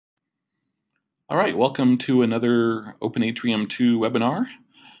All right, welcome to another Open Atrium 2 webinar.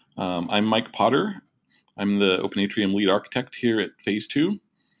 I'm Mike Potter. I'm the Open Atrium lead architect here at Phase 2.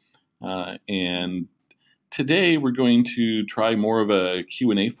 And today we're going to try more of a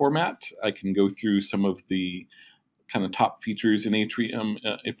Q&A format. I can go through some of the kind of top features in Atrium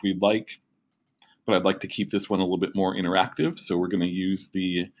if we'd like, but I'd like to keep this one a little bit more interactive. So we're going to use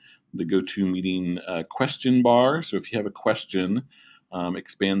the GoToMeeting question bar. So if you have a question,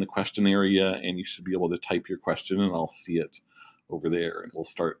 expand the question area and you should be able to type your question and I'll see it over there and we'll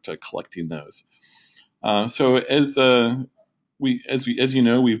start collecting those. So as you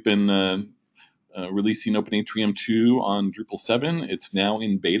know, we've been releasing Open Atrium 2 on Drupal 7. It's now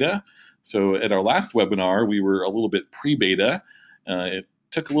in beta. So at our last webinar, we were a little bit pre-beta. It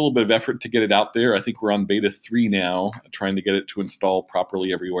took a little bit of effort to get it out there. I think we're on beta 3 now, trying to get it to install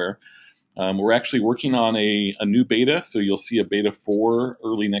properly everywhere. We're actually working on a new beta, so you'll see a beta 4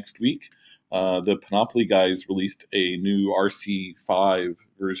 early next week. The Panoply guys released a new RC5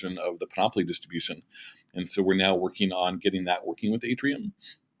 version of the Panoply distribution, and so we're now working on getting that working with Atrium.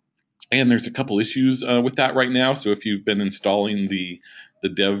 And there's a couple issues with that right now, so if you've been installing the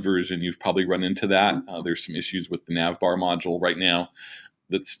dev version, you've probably run into that. There's some issues with the navbar module right now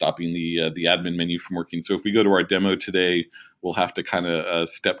that's stopping the admin menu from working. So if we go to our demo today, we'll have to kind of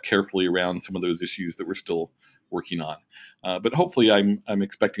step carefully around some of those issues that we're still working on. But hopefully I'm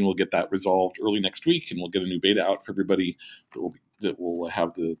expecting we'll get that resolved early next week and we'll get a new beta out for everybody that will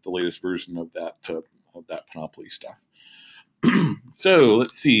have the latest version of that Panoply stuff. So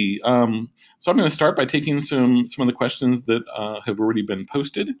let's see. So I'm going to start by taking some of the questions that have already been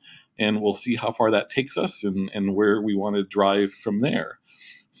posted, and we'll see how far that takes us and where we want to drive from there.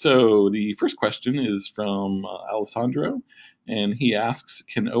 So the first question is from Alessandro, and he asks,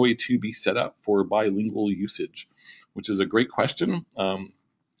 can OA2 be set up for bilingual usage? Which is a great question.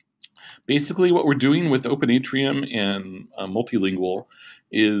 Basically, what we're doing with Open Atrium and multilingual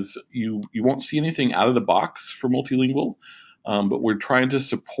is you won't see anything out of the box for multilingual, but we're trying to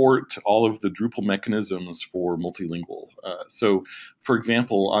support all of the Drupal mechanisms for multilingual. So, for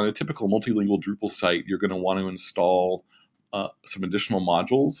example, on a typical multilingual Drupal site, you're going to want to install some additional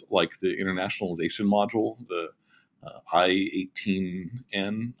modules like the internationalization module, the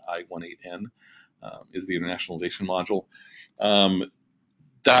I18N, I18N is the internationalization module.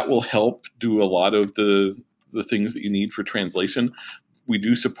 That will help do a lot of the things that you need for translation. We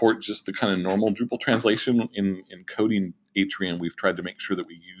do support just the kind of normal Drupal translation. In coding Atrium, we've tried to make sure that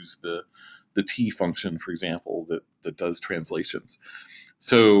we use the T function, for example, that does translations.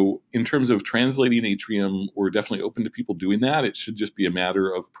 So in terms of translating Atrium, we're definitely open to people doing that. It should just be a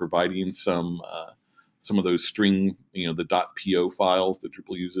matter of providing some of those string, the .po files that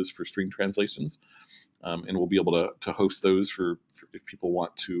Drupal uses for string translations. And we'll be able to host those for if people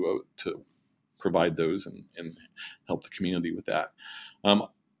want to provide those and help the community with that.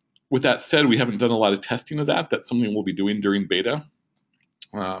 With that said, we haven't done a lot of testing of that. That's something we'll be doing during beta.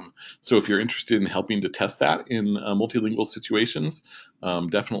 So if you're interested in helping to test that in multilingual situations,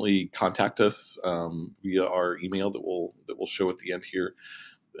 definitely contact us via our email that we'll show at the end here,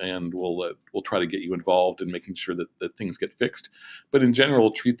 and we'll try to get you involved in making sure that things get fixed. But in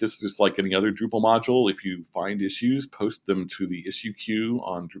general, treat this just like any other Drupal module. If you find issues, post them to the issue queue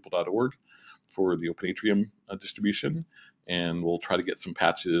on Drupal.org for the Open Atrium distribution, and we'll try to get some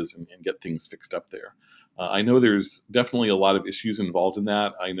patches and get things fixed up there. I know there's definitely a lot of issues involved in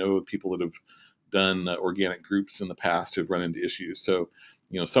that. I know people that have done organic groups in the past have run into issues. So,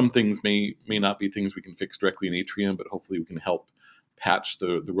 some things may not be things we can fix directly in Atrium, but hopefully we can help patch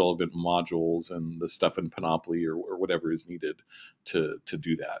the relevant modules and the stuff in Panoply or whatever is needed to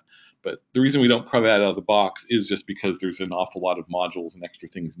do that. But the reason we don't provide that out of the box is just because there's an awful lot of modules and extra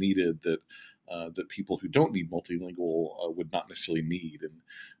things needed that people who don't need multilingual would not necessarily need. And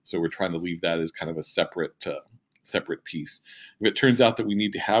so we're trying to leave that as kind of a separate piece. If it turns out that we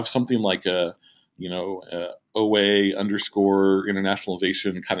need to have something like a OA underscore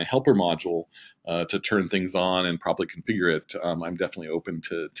internationalization kind of helper module to turn things on and probably configure it, I'm definitely open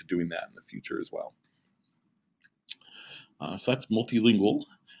to doing that in the future as well. So that's multilingual.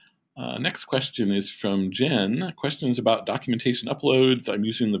 Next question is from Jen. Question is about documentation uploads. I'm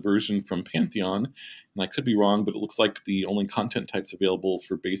using the version from Pantheon, and I could be wrong, but it looks like the only content types available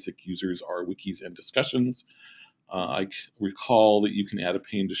for basic users are wikis and discussions. I recall that you can add a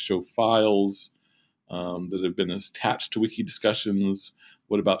pane to show files that have been attached to wiki discussions.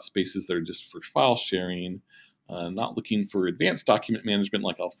 What about spaces that are just for file sharing? Not looking for advanced document management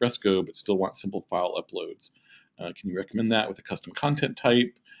like Alfresco, but still want simple file uploads. Can you recommend that with a custom content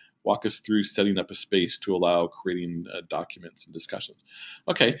type? walk us through setting up a space to allow creating documents and discussions.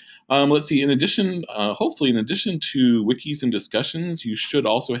 Okay, let's see. In addition, hopefully, in addition to wikis and discussions, you should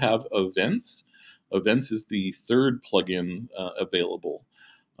also have events. Events is the third plugin available.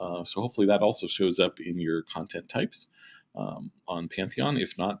 So hopefully that also shows up in your content types on Pantheon.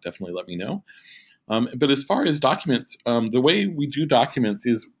 If not, definitely let me know. But as far as documents, the way we do documents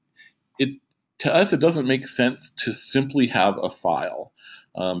is it to us, it doesn't make sense to simply have a file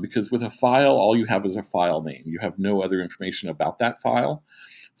because with a file, all you have is a file name. You have no other information about that file.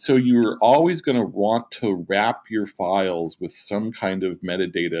 So you're always going to want to wrap your files with some kind of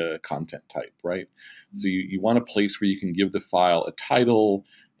metadata content type, right? So you want a place where you can give the file a title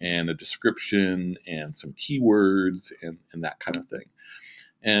and a description and some keywords and that kind of thing.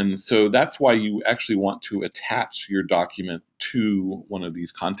 And so that's why you actually want to attach your document to one of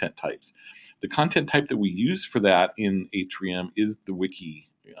these content types. The content type that we use for that in Atrium is the wiki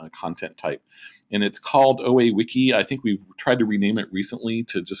content type. And it's called OA Wiki. I think we've tried to rename it recently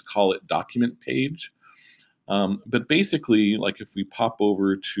to just call it document page. But basically, like if we pop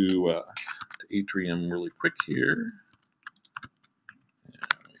over to Atrium really quick here,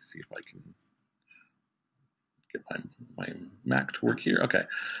 let me see if I can get my Mac to work here. Okay,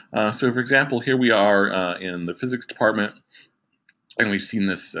 so for example, here we are in the physics department, and we've seen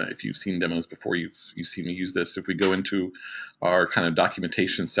this. If you've seen demos before, you've seen me use this. If we go into our kind of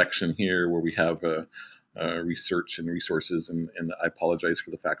documentation section here, where we have research and resources, and I apologize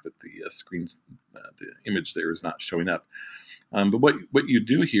for the fact that the screen, the image there is not showing up. But what you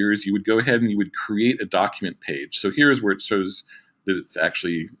do here is you would go ahead and you would create a document page. So here's where it shows that it's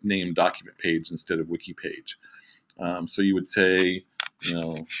actually named document page instead of wiki page. So you would say,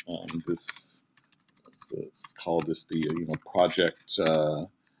 this, let's call this the, project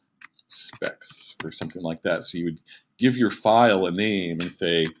specs or something like that. So you would give your file a name and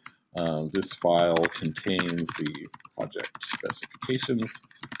say, this file contains the project specifications.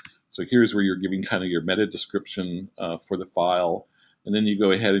 So here's where you're giving kind of your meta description for the file. And then you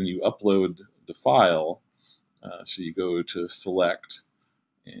go ahead and you upload the file. So you go to select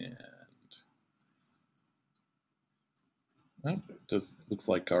and looks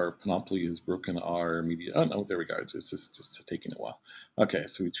like our Panoply has broken our media. Oh no, there we go. It's just taking a while. Okay,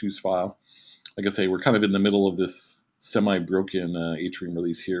 so we choose file. Like I say, we're kind of in the middle of this semi-broken Atrium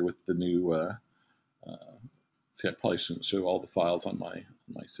release here with the new. See, I probably shouldn't show all the files on my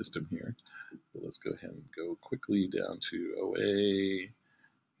system here. But let's go ahead and go quickly down to OA.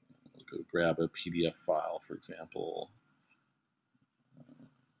 We'll go grab a PDF file, for example.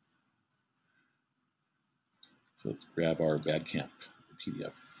 So let's grab our Badcamp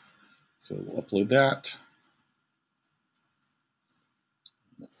PDF. So we'll upload that.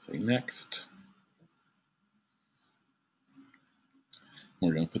 Let's say next.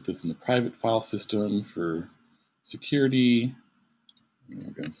 We're going to put this in the private file system for security. And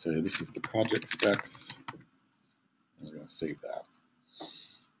we're going to say this is the project specs. And we're going to save that.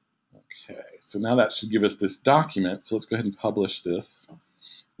 Okay, so now that should give us this document. So let's go ahead and publish this.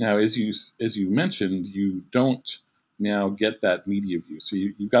 Now, as you mentioned, you don't now get that media view. So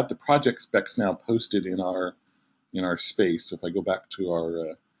you've got the project specs now posted in our space. So if I go back to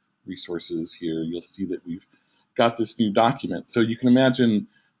our resources here, you'll see that we've got this new document. So you can imagine,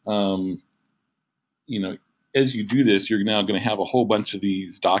 as you do this, you're now going to have a whole bunch of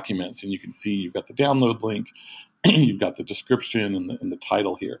these documents, and you can see you've got the download link, you've got the description and the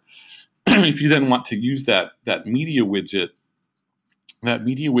title here. If you then want to use that media widget, that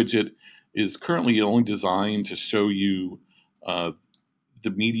media widget is currently only designed to show you the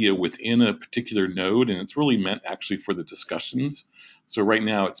media within a particular node, and it's really meant actually for the discussions. So right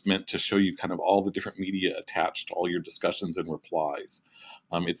now it's meant to show you kind of all the different media attached to all your discussions and replies.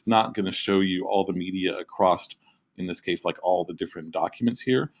 It's not going to show you all the media across, in this case, like all the different documents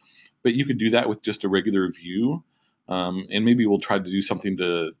here, but you could do that with just a regular view. And maybe we'll try to do something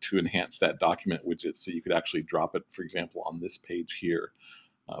to enhance that document widget so you could actually drop it, for example, on this page here.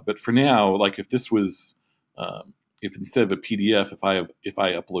 But for now, like if this was, if instead of a PDF, if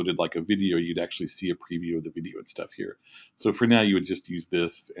I uploaded like a video, you'd actually see a preview of the video and stuff here. So for now, you would just use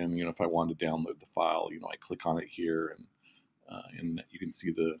this, and if I wanted to download the file, I click on it here, and you can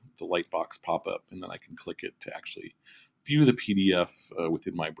see the light box pop up, and then I can click it to actually view the PDF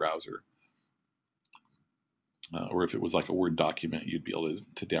within my browser. Or if it was like a Word document, you'd be able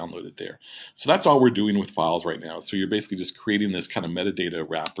to download it there. So that's all we're doing with files right now. So you're basically just creating this kind of metadata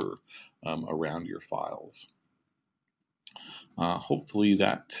wrapper around your files. Hopefully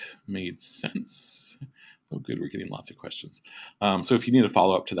that made sense. Oh, good, we're getting lots of questions. So if you need a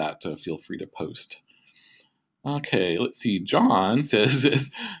follow-up to that, feel free to post. Okay, let's see. John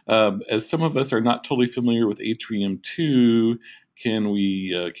says, as some of us are not totally familiar with Atrium 2, can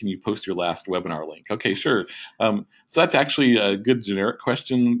you post your last webinar link? Okay, sure. So that's actually a good generic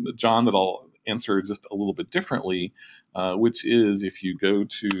question, John, that I'll answer just a little bit differently, which is if you go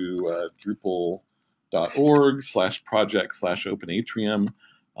to drupal.org/project/openatrium,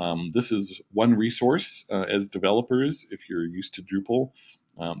 this is one resource as developers. If you're used to Drupal,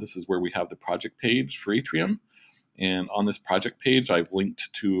 this is where we have the project page for Atrium. And on this project page, I've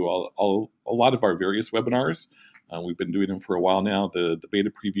linked to a lot of our various webinars. We've been doing them for a while now. The beta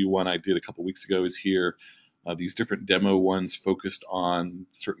preview one I did a couple weeks ago is here. These different demo ones focused on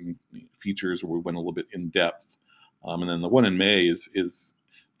certain features where we went a little bit in depth. And then the one in May is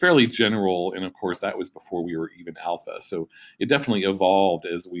fairly general, and of course that was before we were even alpha. So it definitely evolved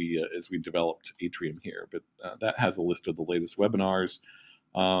as we developed Atrium here. But that has a list of the latest webinars.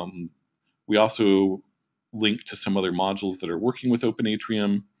 We also link to some other modules that are working with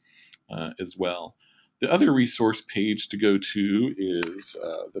OpenAtrium as well. The other resource page to go to is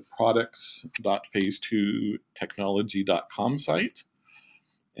the products.phase2technology.com site.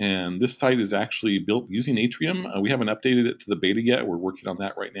 And this site is actually built using Atrium. We haven't updated it to the beta yet. We're working on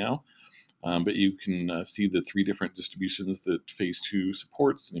that right now. But you can see the 3 different distributions that Phase 2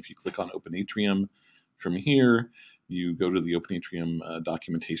 supports. And if you click on OpenAtrium from here, you go to the OpenAtrium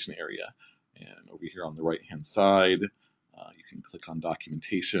documentation area. And over here on the right-hand side, you can click on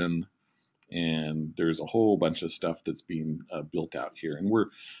documentation. And there's a whole bunch of stuff that's being built out here. And we're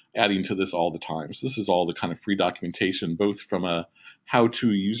adding to this all the time. So this is all the kind of free documentation, both from a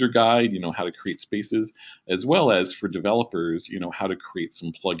how-to user guide, how to create spaces, as well as for developers, how to create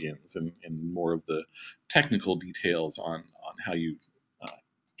some plugins and more of the technical details on how you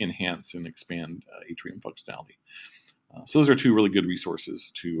enhance and expand Atrium functionality. So those are 2 really good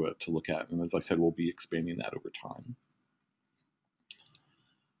resources to look at. And as I said, we'll be expanding that over time.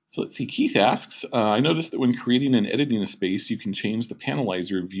 So let's see, Keith asks, I noticed that when creating and editing a space, you can change the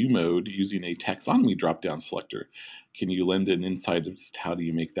panelizer view mode using a taxonomy drop-down selector. Can you lend an insight as to how do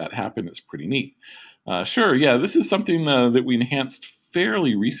you make that happen? It's pretty neat. Sure, yeah, this is something that we enhanced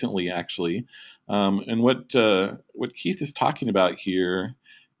fairly recently, actually. And what Keith is talking about here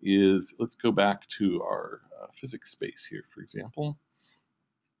is, let's go back to our physics space here, for example.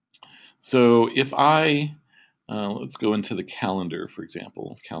 So if let's go into the calendar, for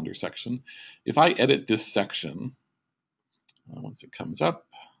example, calendar section. If I edit this section, once it comes up,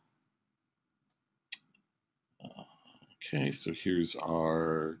 okay, so here's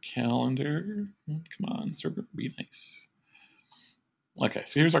our calendar. Come on, server, be nice. Okay,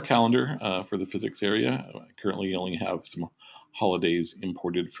 so here's our calendar for the physics area. I currently only have some holidays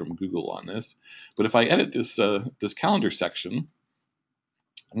imported from Google on this. But if I edit this, this calendar section,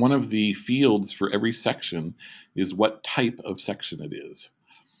 one of the fields for every section is what type of section it is.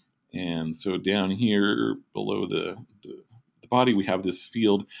 And so down here below the body, we have this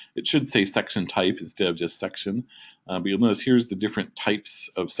field. It should say section type instead of just section. But you'll notice here's the different types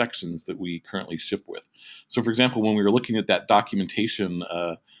of sections that we currently ship with. So for example, when we were looking at that documentation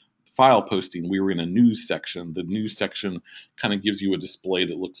file posting, we were in a news section. The news section kind of gives you a display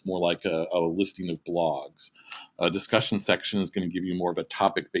that looks more like a listing of blogs. A discussion section is going to give you more of a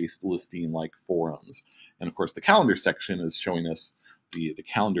topic-based listing like forums. And of course, the calendar section is showing us the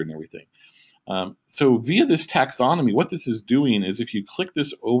calendar and everything. So via this taxonomy, what this is doing is if you click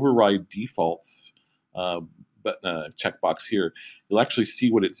this override defaults checkbox here, you'll actually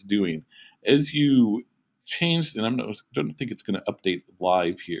see what it's doing. As you change, and I don't think it's going to update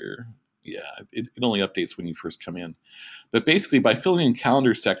live here. Yeah, it only updates when you first come in. But basically, by filling in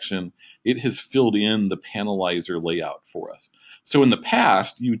calendar section, it has filled in the panelizer layout for us. So in the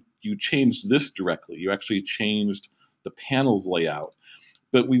past, you changed this directly. You actually changed the panels layout.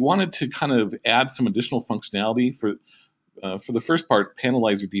 But we wanted to kind of add some additional functionality for the first part.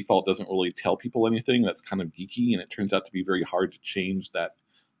 Panelizer default doesn't really tell people anything. That's kind of geeky, and it turns out to be very hard to change that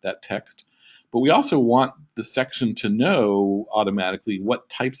text. But we also want the section to know automatically what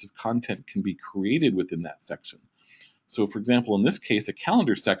types of content can be created within that section. So for example, in this case, a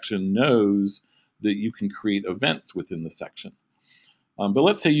calendar section knows that you can create events within the section. But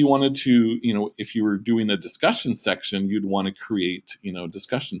let's say you wanted to, if you were doing a discussion section, you'd want to create,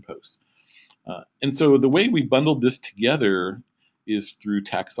 discussion posts. And so the way we bundled this together is through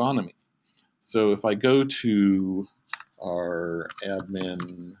taxonomy. So if I go to our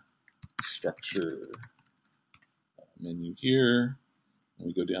admin structure menu here, and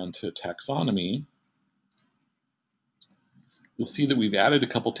we go down to taxonomy, you'll see that we've added a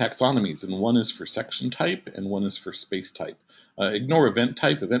couple taxonomies, and one is for section type and one is for space type. Ignore event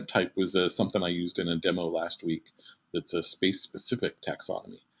type. Event type was something I used in a demo last week that's a space-specific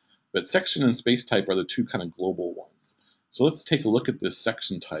taxonomy. But section and space type are the two kind of global ones. So let's take a look at this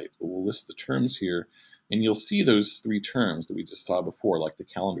section type. We'll list the terms here, and you'll see those three terms that we just saw before, like the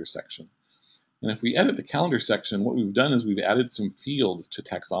calendar section. And if we edit the calendar section, what we've done is we've added some fields to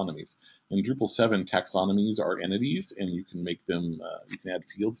taxonomies. In Drupal 7, taxonomies are entities, and you can make them, you can add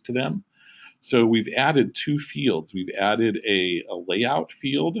fields to them. So we've added two fields. We've added a layout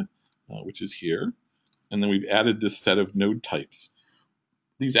field, which is here, and then we've added this set of node types.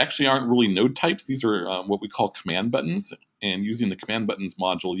 These actually aren't really node types. These are what we call command buttons, and using the command buttons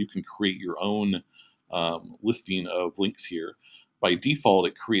module, you can create your own listing of links here. By default,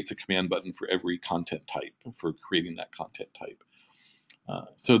 it creates a command button for every content type for creating that content type.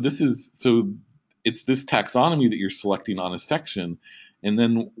 So it's this taxonomy that you're selecting on a section, and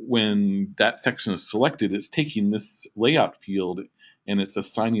then when that section is selected, it's taking this layout field and it's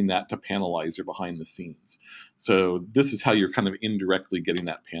assigning that to Panelizer behind the scenes. So this is how you're kind of indirectly getting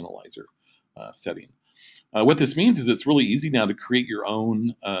that Panelizer setting. What this means is it's really easy now to create your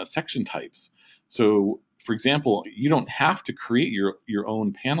own section types. So, for example, you don't have to create your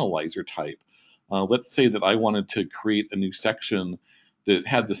own Panelizer type. Let's say that I wanted to create a new section that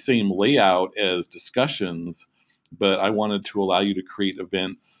had the same layout as discussions, but I wanted to allow you to create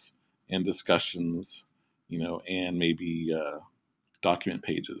events and discussions, and maybe document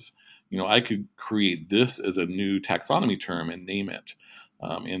pages. I could create this as a new taxonomy term and name it,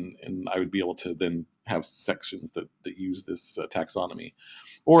 and I would be able to then have sections that use this taxonomy.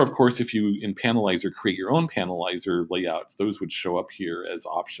 Or, of course, if you in Panelizer create your own Panelizer layouts, those would show up here as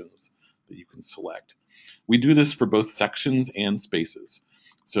options that you can select. We do this for both sections and spaces.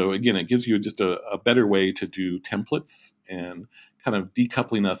 So again, it gives you just a better way to do templates and kind of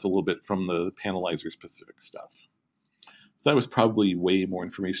decoupling us a little bit from the Panelizer specific stuff. So that was probably way more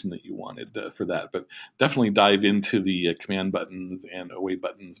information that you wanted for that, but definitely dive into the command buttons and OA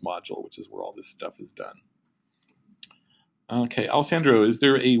buttons module, which is where all this stuff is done. Okay, Alessandro, is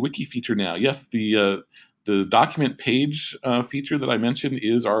there a wiki feature now? Yes, the document page feature that I mentioned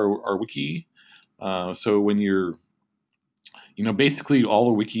is our wiki. So when you're, basically all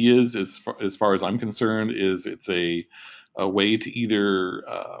a wiki is, as far as I'm concerned, is it's a way to either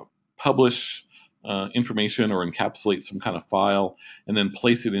publish information or encapsulate some kind of file and then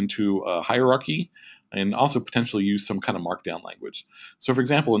place it into a hierarchy, and also potentially use some kind of markdown language. So for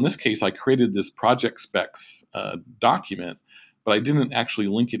example, in this case, I created this project specs document, but I didn't actually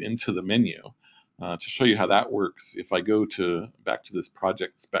link it into the menu. To show you how that works, if I go back to this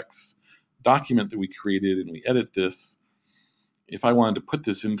project specs document that we created and we edit this, if I wanted to put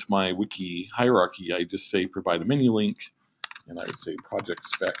this into my wiki hierarchy, I just say provide a menu link, and I would say project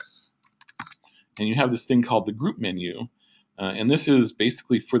specs. And you have this thing called the group menu. And this is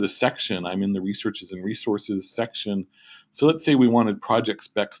basically for the section. I'm in the researches and resources section. So let's say we wanted project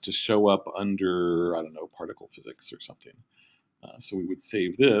specs to show up under, I don't know, particle physics or something. So we would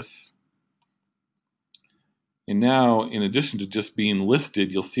save this. And now, in addition to just being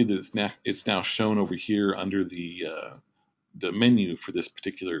listed, you'll see that it's now shown over here under the menu for this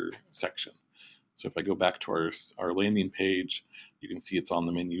particular section. So if I go back to our landing page, you can see it's on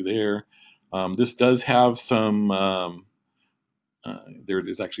the menu there. This does have some, there it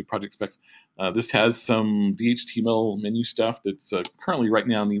is actually, project specs. This has some DHTML menu stuff that's currently right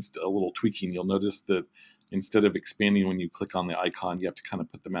now needs a little tweaking. You'll notice that instead of expanding when you click on the icon, you have to kind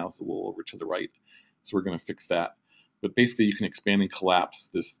of put the mouse a little over to the right. So we're going to fix that. But basically you can expand and collapse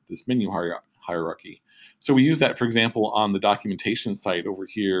this menu hierarchy. So we use that, for example, on the documentation site over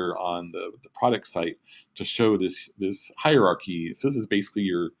here on the product site to show this hierarchy. So this is basically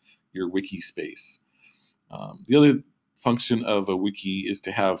your wiki space. The other function of a wiki is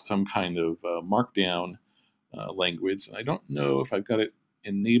to have some kind of markdown language. And I don't know if I've got it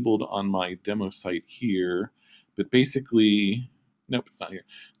enabled on my demo site here, but basically, nope, it's not here.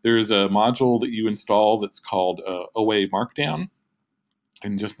 There's a module that you install that's called OA Markdown,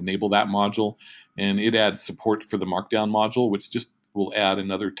 and just enable that module, and it adds support for the Markdown module, which just will add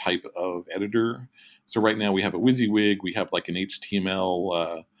another type of editor. So right now we have a WYSIWYG, we have like an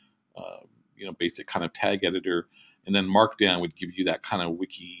HTML, basic kind of tag editor, and then Markdown would give you that kind of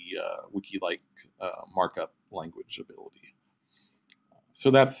wiki-like markup language ability. So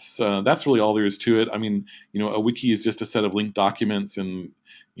that's really all there is to it. I mean, a wiki is just a set of linked documents, and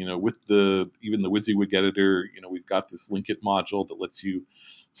with even the WYSIWYG editor, we've got this link it module that lets you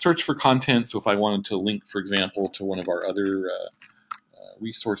search for content. So if I wanted to link, for example, to one of our other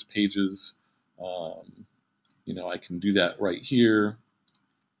resource pages, I can do that right here.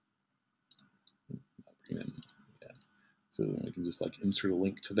 Yeah. So we can just like insert a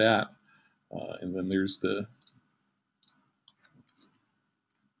link to that. And then there's the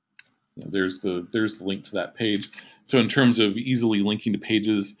there's the link to that page. So in terms of easily linking to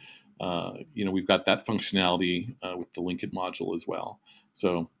pages, we've got that functionality with the Link It module as well.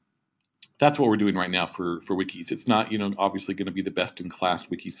 So that's what we're doing right now for wikis. It's not obviously going to be the best in class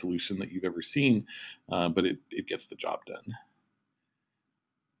wiki solution that you've ever seen, but it gets the job done.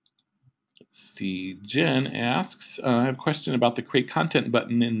 Let's see. Jen asks, I have a question about the create content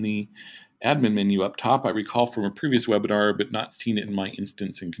button in the admin menu up top. I recall from a previous webinar, but not seen it in my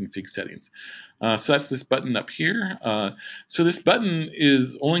instance in config settings. So that's this button up here. So this button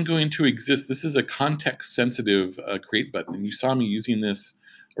is only going to exist. This is a context-sensitive create button, and you saw me using this,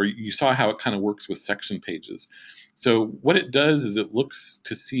 or you saw how it kind of works with section pages. So what it does is it looks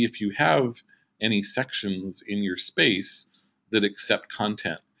to see if you have any sections in your space that accept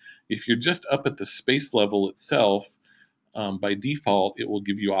content. If you're just up at the space level itself, by default, it will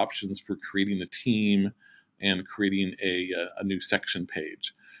give you options for creating a team and creating a new section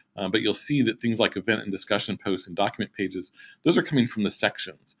page. But you'll see that things like event and discussion posts and document pages, those are coming from the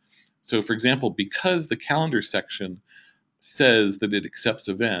sections. So for example, because the calendar section says that it accepts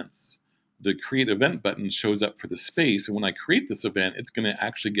events, the create event button shows up for the space. And when I create this event, it's going to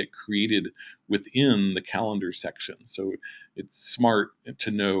actually get created within the calendar section. So it's smart to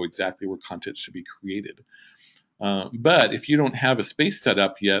know exactly where content should be created. But if you don't have a space set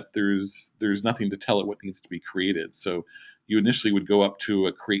up yet, there's nothing to tell it what needs to be created. So you initially would go up to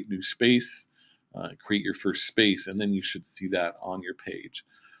a create new space, create your first space, and then you should see that on your page.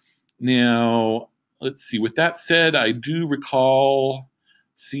 Now, let's see. With that said, I do recall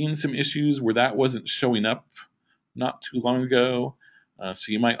seeing some issues where that wasn't showing up not too long ago.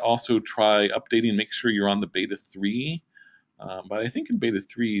 So you might also try updating, make sure you're on the beta 3. But I think in beta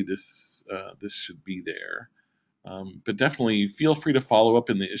 3, this should be there. But definitely feel free to follow up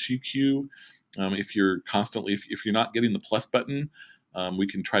in the issue queue. If you're not getting the plus button, we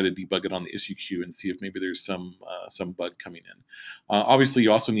can try to debug it on the issue queue and see if maybe there's some bug coming in. Obviously,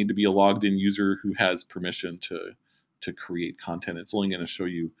 you also need to be a logged in user who has permission to create content. It's only going to show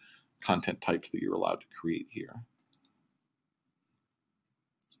you content types that you're allowed to create here.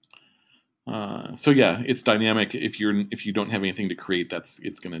 So yeah, it's dynamic. If you don't have anything to create,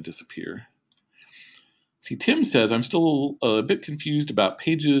 it's going to disappear. See, Tim says, I'm still a bit confused about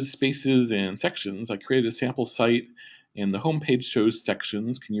pages, spaces, and sections. I created a sample site, and the home page shows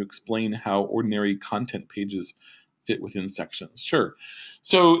sections. Can you explain how ordinary content pages fit within sections? Sure.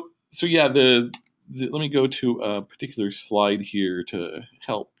 So yeah, let me go to a particular slide here to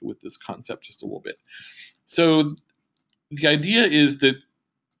help with this concept just a little bit. So the idea is that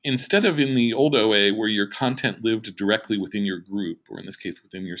instead of in the old OA where your content lived directly within your group, or in this case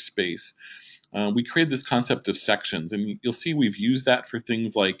within your space, we created this concept of sections, and you'll see we've used that for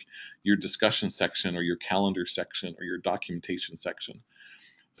things like your discussion section or your calendar section or your documentation section.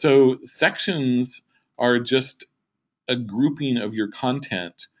 So sections are just a grouping of your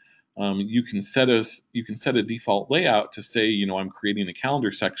content. You can set a default layout to say, I'm creating a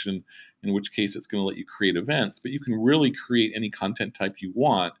calendar section, in which case it's going to let you create events, but you can really create any content type you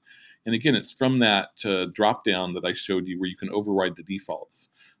want. And again, it's from that drop down that I showed you where you can override the defaults.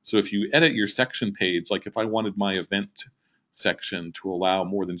 So if you edit your section page, like if I wanted my event section to allow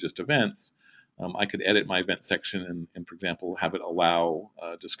more than just events, I could edit my event section and for example, have it allow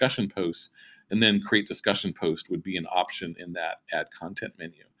discussion posts, and then create discussion post would be an option in that add content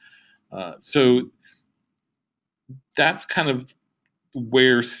menu. So that's kind of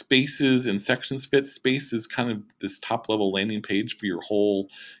where spaces and sections fit. Space is kind of this top level landing page for your whole,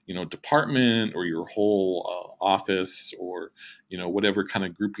 department or your whole office, or whatever kind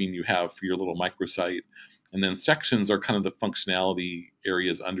of grouping you have for your little microsite. And then sections are kind of the functionality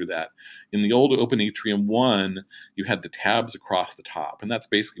areas under that. In the old Open Atrium 1, you had the tabs across the top, and that's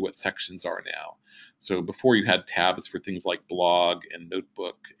basically what sections are now. So before you had tabs for things like blog and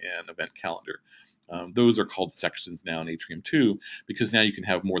notebook and event calendar. Those are called sections now in Atrium 2 because now you can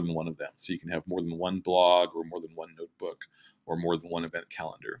have more than one of them. So you can have more than one blog or more than one notebook or more than one event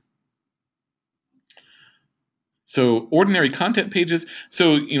calendar. So ordinary content pages.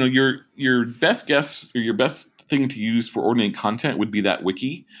 So your best guess or your best thing to use for ordinary content would be that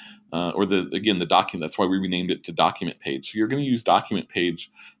wiki, or the document. That's why we renamed it to document page. So you're going to use document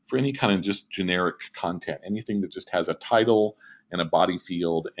page for any kind of just generic content, anything that just has a title and a body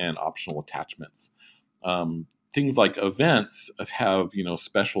field and optional attachments. Things like events have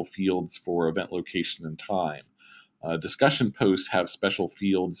special fields for event location and time. Discussion posts have special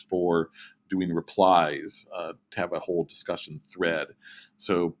fields for doing replies to have a whole discussion thread.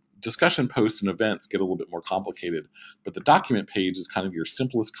 So discussion posts and events get a little bit more complicated, but the document page is kind of your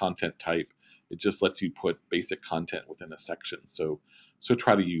simplest content type. It just lets you put basic content within a section. So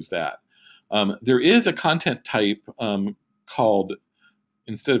try to use that. There is a content type called,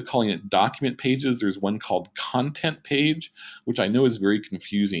 instead of calling it document pages, there's one called content page, which I know is very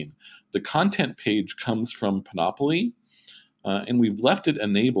confusing. The content page comes from Panoply, and we've left it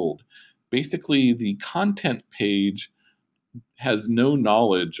enabled. Basically, the content page has no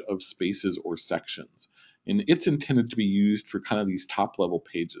knowledge of spaces or sections, and it's intended to be used for kind of these top level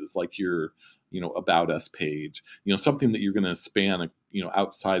pages, like your about us page, something that you're going to span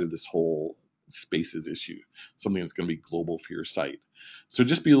outside of this whole spaces issue, something that's going to be global for your site. So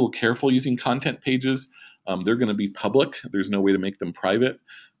just be a little careful using content pages. They're going to be public. There's no way to make them private,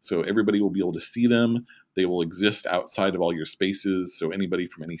 so everybody will be able to see them. They will exist outside of all your spaces, so anybody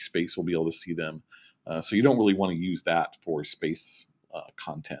from any space will be able to see them. So you don't really want to use that for space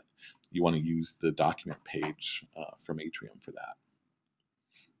content. You want to use the document page from Atrium for that.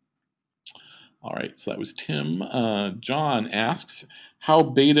 All right, so that was Tim. John asks, how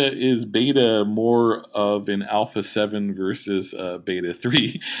beta is beta more of an alpha 7 versus beta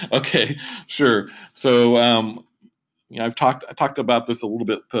 3? Okay, sure. So I talked about this a little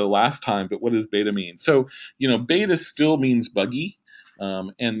bit last time, but what does beta mean? So beta still means buggy,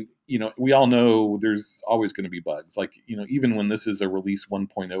 and we all know there's always going to be bugs. Like even when this is a release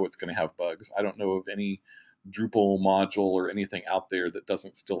 1.0, it's going to have bugs. I don't know of any Drupal module or anything out there that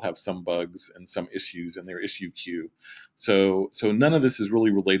doesn't still have some bugs and some issues in their issue queue. So none of this is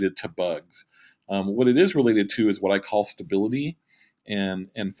really related to bugs. What it is related to is what I call stability and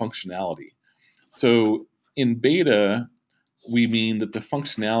functionality. So in beta, we mean that the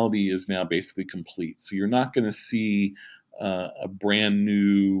functionality is now basically complete. So you're not going to see a brand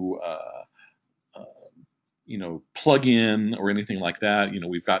new plugin or anything like that.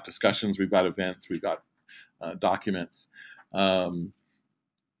 We've got discussions, we've got events, we've got documents.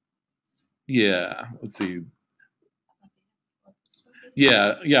 Yeah, let's see.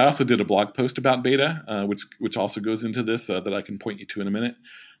 Yeah. I also did a blog post about beta, which also goes into this that I can point you to in a minute.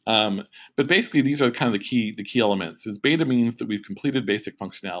 But basically, these are kind of the key elements. Is beta means that we've completed basic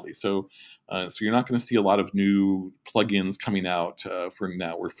functionality. So you're not going to see a lot of new plugins coming out for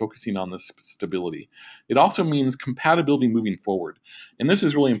now. We're focusing on this stability. It also means compatibility moving forward, and this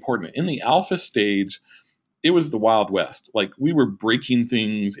is really important. In the alpha stage, it was the Wild West. Like, we were breaking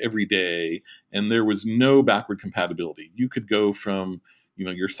things every day, and there was no backward compatibility. You could go from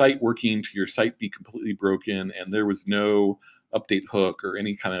your site working to your site be completely broken, and there was no update hook or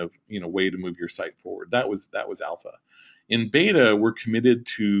any kind of way to move your site forward. That was alpha. In beta, we're committed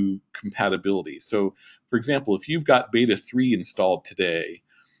to compatibility. So, for example, if you've got beta 3 installed today,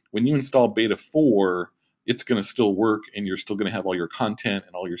 when you install beta 4, it's going to still work, and you're still going to have all your content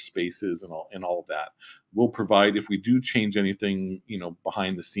and all your spaces and all of that. We'll provide, if we do change anything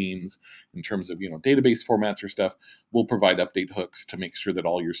behind the scenes in terms of database formats or stuff, we'll provide update hooks to make sure that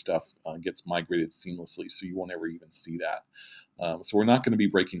all your stuff gets migrated seamlessly, so you won't ever even see that. So we're not going to be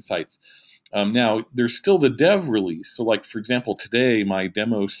breaking sites. Now, there's still the dev release. So, like, for example, today my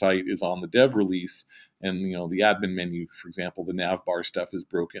demo site is on the dev release, and the admin menu, for example, the nav bar stuff is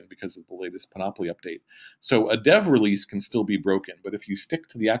broken because of the latest Panoply update. So a dev release can still be broken, but if you stick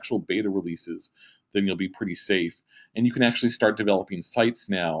to the actual beta releases, then you'll be pretty safe. And you can actually start developing sites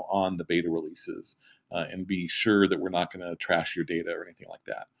now on the beta releases and be sure that we're not going to trash your data or anything like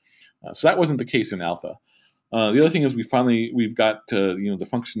that. So that wasn't the case in alpha. The other thing is we've got the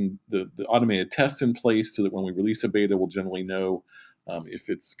function, the automated test in place, so that when we release a beta, we'll generally know if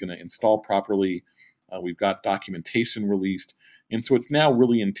it's going to install properly. We've got documentation released, and so it's now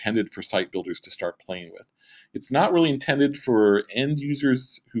really intended for site builders to start playing with. It's not really intended for end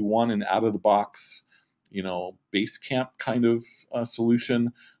users who want an out of the box, Basecamp kind of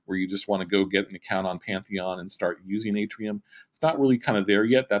solution where you just want to go get an account on Pantheon and start using Atrium. It's not really kind of there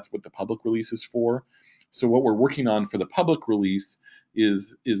yet. That's what the public release is for. So what we're working on for the public release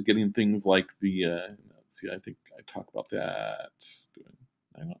is getting things like the let's see, I think I talked about that.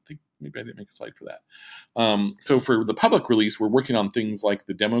 I don't think, maybe I didn't make a slide for that. So for the public release, we're working on things like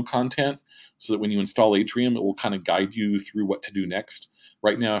the demo content, so that when you install Atrium, it will kind of guide you through what to do next.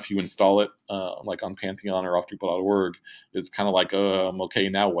 Right now, if you install it like on Pantheon or offdrupal.org, it's kind of like, okay,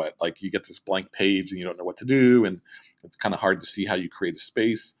 now what? Like, you get this blank page and you don't know what to do, and it's kind of hard to see how you create a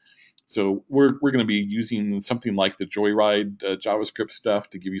space. So we're going to be using something like the Joyride JavaScript stuff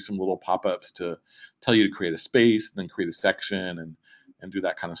to give you some little pop-ups to tell you to create a space, and then create a section and do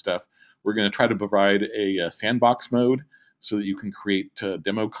that kind of stuff. We're going to try to provide a sandbox mode so that you can create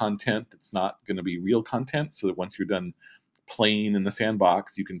demo content that's not going to be real content, so that once you're done playing in the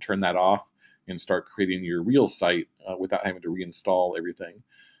sandbox, you can turn that off and start creating your real site without having to reinstall everything.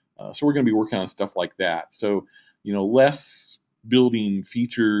 So we're going to be working on stuff like that. So, less building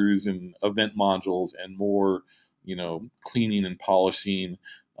features and event modules and more, cleaning and polishing.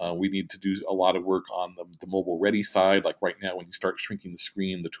 We need to do a lot of work on the mobile ready side. Like right now, when you start shrinking the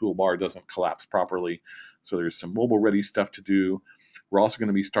screen, the toolbar doesn't collapse properly. So there's some mobile ready stuff to do. We're also going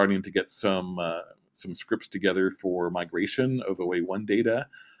to be starting to get some scripts together for migration of OA1 data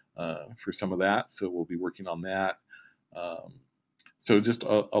for some of that. So we'll be working on that. So just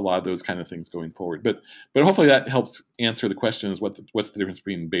a lot of those kind of things going forward. But hopefully that helps answer the question: is what's the difference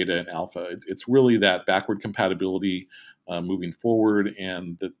between beta and alpha? It's really that backward compatibility moving forward,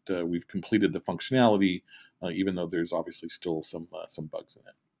 and that we've completed the functionality, even though there's obviously still some bugs in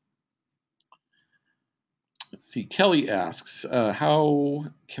it. Let's see. Kelly asks, how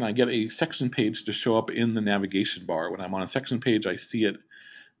can I get a section page to show up in the navigation bar? When I'm on a section page, I see it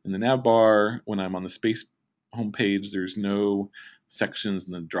in the nav bar. When I'm on the space homepage, there's no sections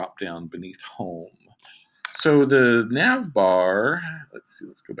in the drop down beneath home. So the nav bar, let's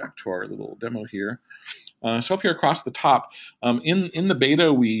go back to our little demo here. So up here across the top, in the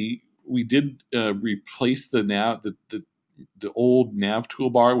beta, we did replace the old nav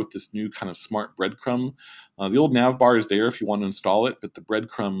toolbar with this new kind of smart breadcrumb. The old nav bar is there if you want to install it, but the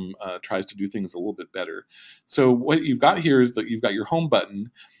breadcrumb tries to do things a little bit better. So what you've got here is that you've got your home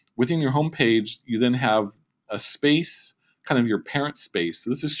button. Within your home page, you then have a space, kind of your parent space. So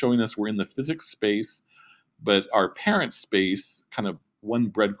this is showing us we're in the physics space, but our parent space, kind of one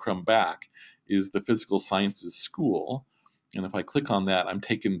breadcrumb back, is the physical sciences school. And if I click on that, I'm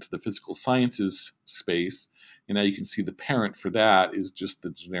taken to the physical sciences space. And now you can see the parent for that is just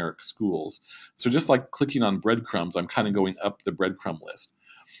the generic schools. So just like clicking on breadcrumbs, I'm kind of going up the breadcrumb list.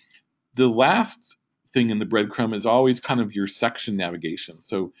 The last thing in the breadcrumb is always kind of your section navigation.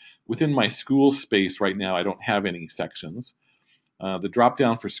 So within my school space right now, I don't have any sections. The drop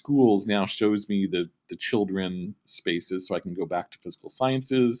down for schools now shows me the children spaces, so I can go back to physical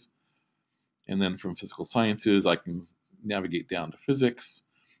sciences. And then from physical sciences, I can navigate down to physics.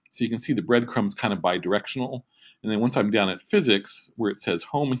 So you can see the breadcrumbs kind of bi-directional. And then once I'm down at physics, where it says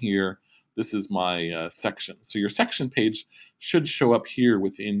home here, this is my section. So your section page should show up here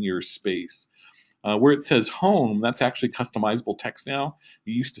within your space. Where it says home, that's actually customizable text now.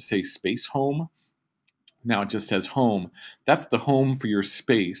 It used to say space home. Now it just says home. That's the home for your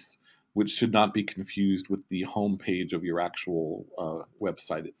space, which should not be confused with the home page of your actual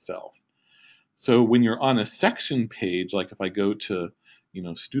website itself. So when you're on a section page, like if I go to,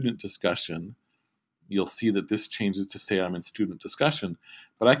 student discussion, you'll see that this changes to say I'm in student discussion,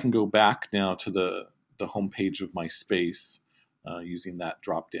 but I can go back now to the home page of my space using that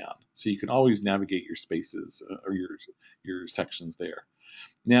drop down. So you can always navigate your spaces or your sections there.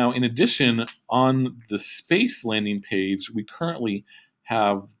 Now, in addition, on the space landing page, we currently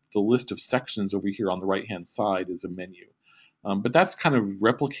have the list of sections over here on the right-hand side as a menu. But that's kind of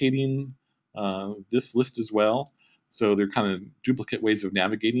replicating this list as well. So they're kind of duplicate ways of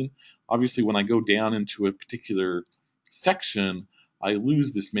navigating. Obviously, when I go down into a particular section, I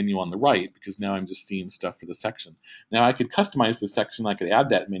lose this menu on the right because now I'm just seeing stuff for the section. Now I could customize the section. I could add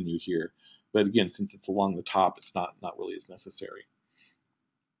that menu here. But again, since it's along the top, it's not really as necessary.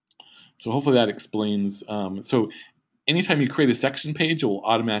 So hopefully that explains. So anytime you create a section page, it will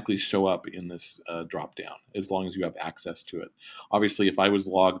automatically show up in this drop down as long as you have access to it. Obviously, if I was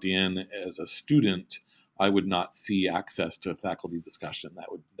logged in as a student, I would not see access to faculty discussion.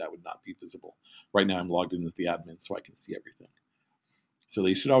 That would not be visible. Right now I'm logged in as the admin, so I can see everything. So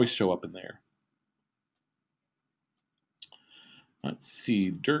they should always show up in there. Let's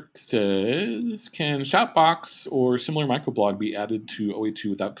see, Dirk says, can Shoutbox or similar microblog be added to OA2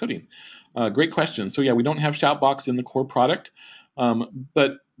 without coding? Great question. So yeah, we don't have Shoutbox in the core product,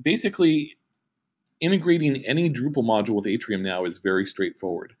 but basically integrating any Drupal module with Atrium now is very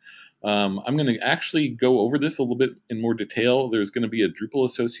straightforward. I'm going to actually go over this a little bit in more detail. There's going to be a Drupal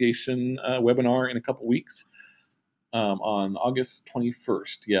Association webinar in a couple weeks on August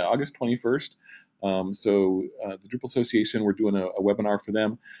 21st. Yeah, August 21st. The Drupal Association, we're doing a webinar for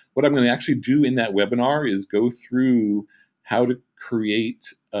them. What I'm going to actually do in that webinar is go through how to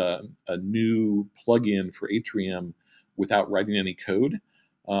create a new plugin for Atrium without writing any code.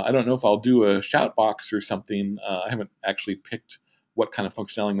 I don't know if I'll do a shout box or something. I haven't actually picked what kind of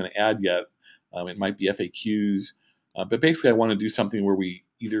functionality I'm going to add yet. It might be FAQs. But basically, I want to do something where we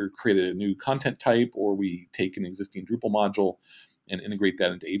either create a new content type or we take an existing Drupal module and integrate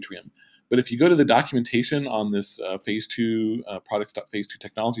that into Atrium. But if you go to the documentation on this Phase 2 products.phase2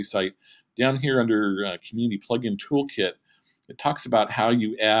 technology site, down here under Community Plugin Toolkit, it talks about how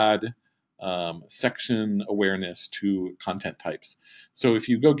you add section awareness to content types. So if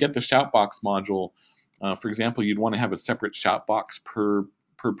you go get the Shoutbox module, for example, you'd want to have a separate Shoutbox per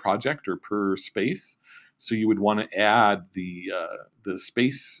project or per space. So you would want to add the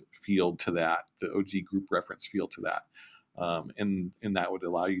space field to that, the OG group reference field to that, and that would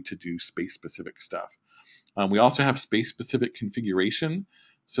allow you to do space specific stuff. We also have space specific configuration.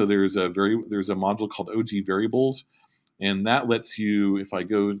 So there's a module called OG variables, and that lets you, if I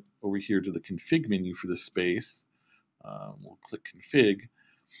go over here to the config menu for this space, we'll click config.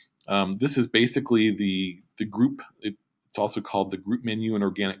 This is basically the group. It's also called the group menu in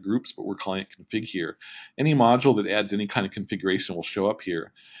organic groups, but we're calling it config here. Any module that adds any kind of configuration will show up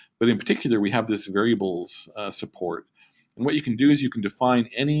here. But in particular, we have this variables support. And what you can do is you can define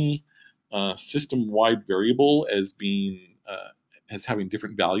any system-wide variable as being as having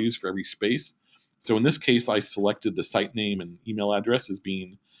different values for every space. So in this case, I selected the site name and email address as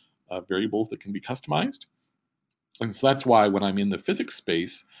being variables that can be customized. And so that's why when I'm in the physics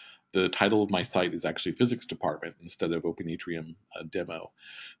space, the title of my site is actually physics department instead of Open Atrium demo.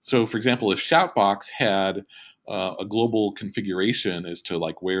 So for example, if Shoutbox had a global configuration as to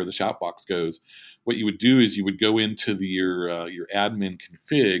like where the Shoutbox goes, what you would do is you would go into your admin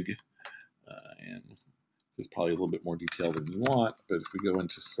config, and this is probably a little bit more detailed than you want, but if we go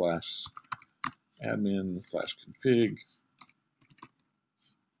into /admin/config,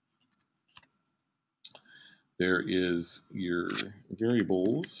 there is your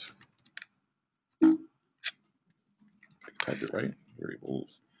variables. Type it right,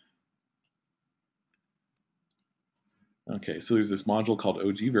 variables. Okay, so there's this module called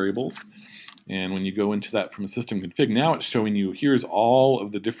OG variables, and when you go into that from a system config, now it's showing you here's all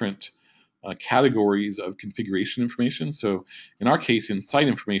of the different categories of configuration information. So in our case, in site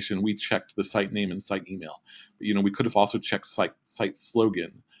information, we checked the site name and site email. But, we could have also checked site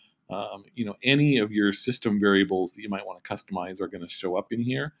slogan. Any of your system variables that you might want to customize are going to show up in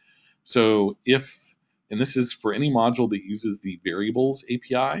here. So and this is for any module that uses the variables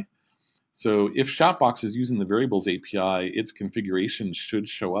API. So if Shoutbox is using the variables API, its configuration should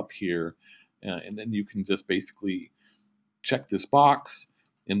show up here, and then you can just basically check this box,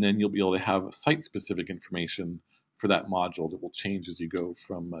 and then you'll be able to have site-specific information for that module that will change as you go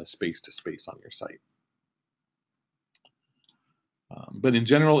from space to space on your site. But in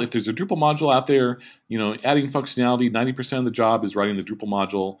general, if there's a Drupal module out there, adding functionality, 90% of the job is writing the Drupal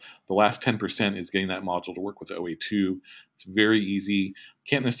module. The last 10% is getting that module to work with OA2. It's very easy.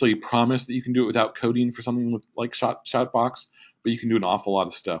 Can't necessarily promise that you can do it without coding for something like Shoutbox, but you can do an awful lot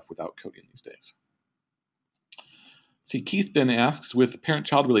of stuff without coding these days. See, Keith then asks, with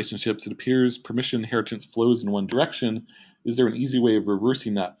parent-child relationships, it appears permission inheritance flows in one direction. Is there an easy way of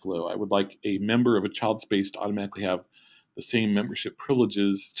reversing that flow? I would like a member of a child space to automatically have the same membership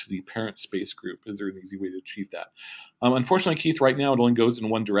privileges to the parent space group. Is there an easy way to achieve that? Unfortunately, Keith, right now it only goes in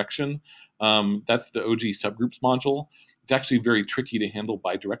one direction. That's the OG subgroups module. It's actually very tricky to handle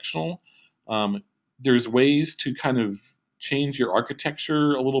bidirectional. There's ways to kind of change your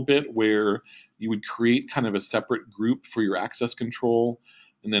architecture a little bit where you would create kind of a separate group for your access control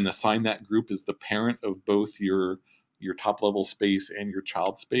and then assign that group as the parent of both your top level space and your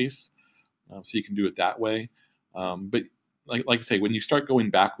child space. So you can do it that way. But like I say, when you start going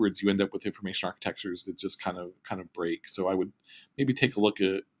backwards, you end up with information architectures that just kind of break. So I would maybe take a look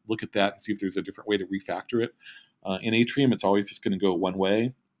at that and see if there's a different way to refactor it. In Atrium, it's always just going to go one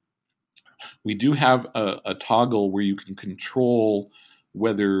way. We do have a toggle where you can control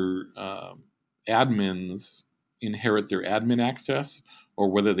whether admins inherit their admin access or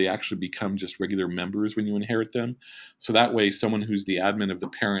whether they actually become just regular members when you inherit them. So that way, someone who's the admin of the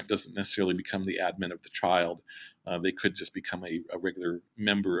parent doesn't necessarily become the admin of the child. They could just become a regular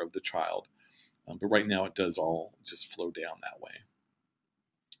member of the child. But right now, it does all just flow down that way.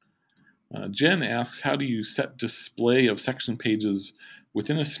 Jen asks, how do you set display of section pages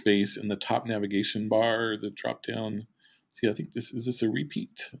within a space in the top navigation bar, the drop-down? See, I think is this a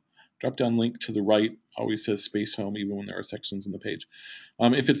repeat? Drop-down link to the right always says space home even when there are sections in the page.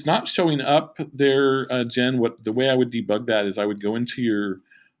 If it's not showing up there, Jen, the way I would debug that is I would go into your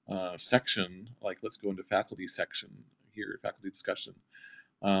section, like let's go into faculty section here, faculty discussion,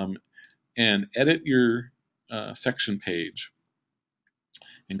 and edit your section page.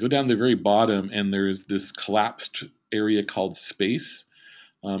 And go down to the very bottom, and there's this collapsed area called space.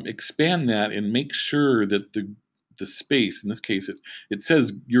 Expand that and make sure that the space, in this case, it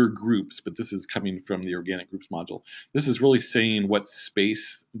says your groups, but this is coming from the organic groups module. This is really saying what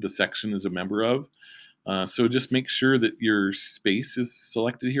space the section is a member of. So just make sure that your space is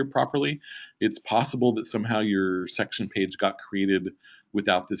selected here properly. It's possible that somehow your section page got created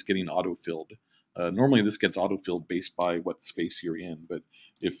without this getting autofilled. Normally this gets autofilled based by what space you're in, but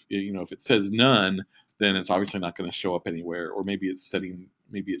if if it says none, then it's obviously not going to show up anywhere, or maybe it's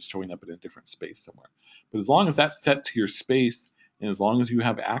showing up in a different space somewhere. But as long as that's set to your space, and as long as you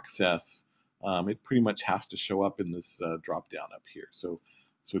have access, it pretty much has to show up in this drop down up here. So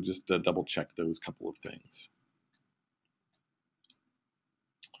just double check those couple of things.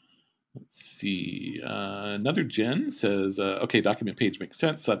 Let's see. Another Jen says, okay, document page makes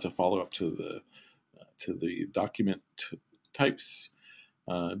sense. So that's a follow-up to the document types.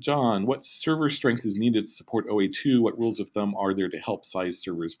 John, what server strength is needed to support OA2? What rules of thumb are there to help size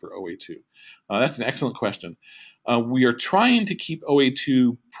servers for OA2? That's an excellent question. We are trying to keep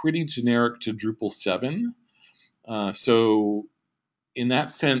OA2 pretty generic to Drupal 7. So in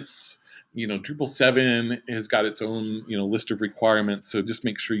that sense, Drupal 7 has got its own, list of requirements. So just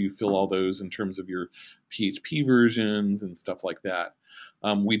make sure you fill all those in terms of your PHP versions and stuff like that.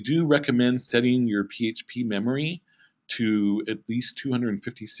 We do recommend setting your PHP memory to at least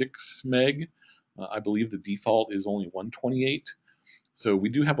 256 meg. I believe the default is only 128. So we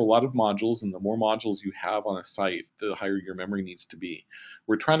do have a lot of modules, and the more modules you have on a site, the higher your memory needs to be.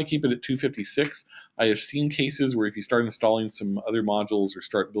 We're trying to keep it at 256. I have seen cases where if you start installing some other modules or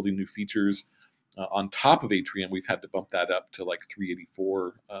start building new features on top of Atrium, we've had to bump that up to like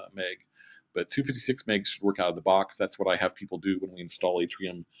 384 meg. But 256 meg should work out of the box. That's what I have people do when we install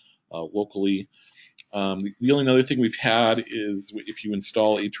Atrium locally. The only other thing we've had is if you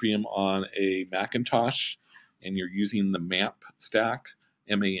install Atrium on a Macintosh and you're using the MAMP stack,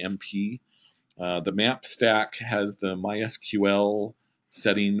 M-A-M-P, the MAMP stack has the MySQL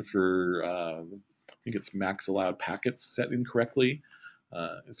setting for, I think it's max allowed packets set incorrectly.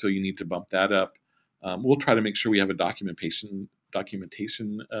 So you need to bump that up. We'll try to make sure we have a documentation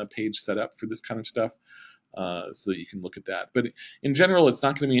page set up for this kind of stuff. So that you can look at that. But in general, it's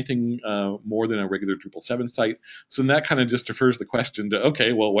not going to be anything more than a regular Drupal 7 site. So that kind of just defers the question to,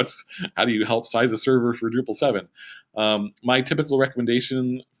 okay, well, how do you help size a server for Drupal 7? My typical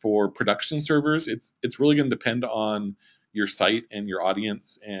recommendation for production servers, it's really going to depend on your site and your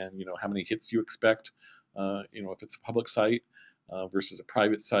audience and how many hits you expect. If it's a public site versus a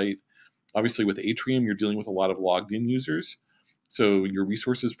private site. Obviously, with Atrium, you're dealing with a lot of logged in users. So your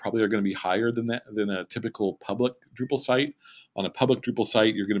resources probably are going to be higher than a typical public Drupal site. On a public Drupal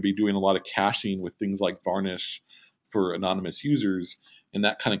site, you're going to be doing a lot of caching with things like Varnish for anonymous users. And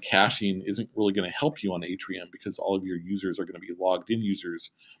that kind of caching isn't really going to help you on Atrium because all of your users are going to be logged in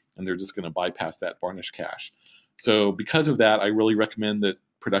users and they're just going to bypass that Varnish cache. So because of that, I really recommend that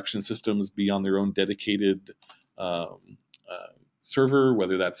production systems be on their own dedicated server,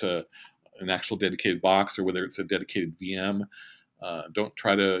 whether that's an actual dedicated box or whether it's a dedicated VM. Don't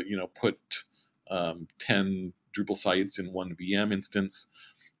try to put 10 Drupal sites in one VM instance.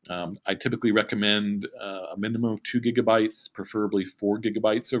 I typically recommend a minimum of 2 gigabytes, preferably 4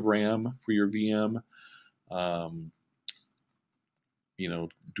 gigabytes of RAM for your VM.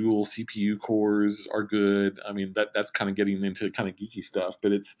 Dual CPU cores are good. I mean, that's kind of getting into kind of geeky stuff,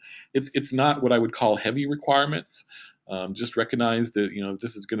 but it's not what I would call heavy requirements. Just recognize that if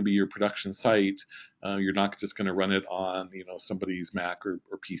this is going to be your production site, you're not just going to run it on somebody's Mac or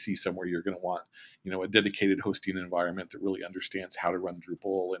PC somewhere. You're going to want a dedicated hosting environment that really understands how to run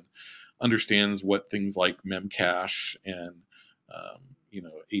Drupal and understands what things like Memcache and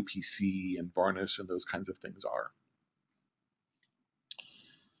APC and Varnish and those kinds of things are.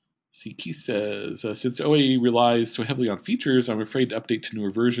 See, Keith says, since OA relies so heavily on features, I'm afraid to update to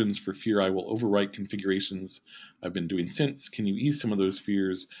newer versions for fear I will overwrite configurations I've been doing since. Can you ease some of those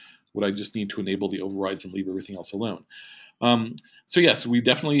fears? Would I just need to enable the overrides and leave everything else alone? So yes, we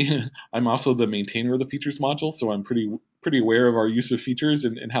definitely, I'm also the maintainer of the features module, so I'm pretty aware of our use of features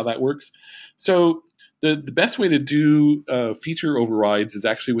and how that works. So the best way to do feature overrides is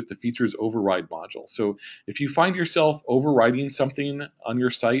actually with the features override module. So if you find yourself overriding something on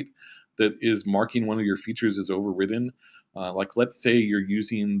your site that is marking one of your features as overridden, like let's say you're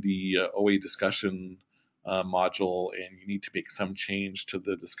using the OA discussion module and you need to make some change to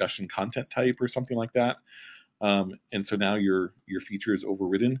the discussion content type or something like that, and so now your feature is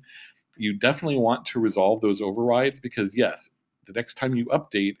overridden, you definitely want to resolve those overrides because yes, the next time you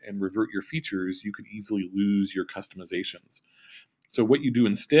update and revert your features, you could easily lose your customizations. So what you do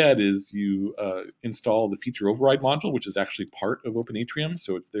instead is you install the feature override module, which is actually part of Open Atrium,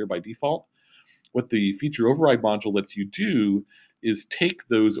 so it's there by default. what the feature override module lets you do is take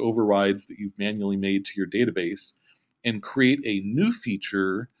those overrides that you've manually made to your database and create a new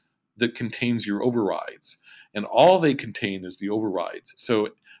feature that contains your overrides. And all they contain is the overrides. So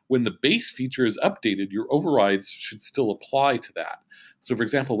when the base feature is updated, your overrides should still apply to that. So for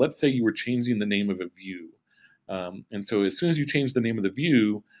example, let's say you were changing the name of a view. And so as soon as you change the name of the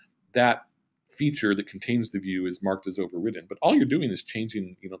view, that feature that contains the view is marked as overridden. But all you're doing is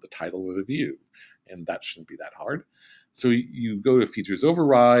changing, the title of a view, and that shouldn't be that hard. So you go to features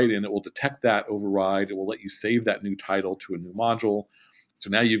override, and it will detect that override. It will let you save that new title to a new module. So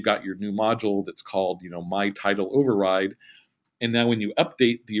now you've got your new module that's called, my title override. And now when you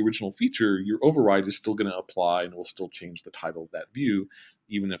update the original feature, your override is still going to apply and will still change the title of that view,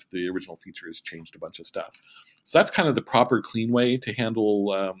 even if the original feature has changed a bunch of stuff. So that's kind of the proper clean way to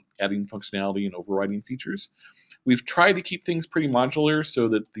handle adding functionality and overriding features. We've tried to keep things pretty modular so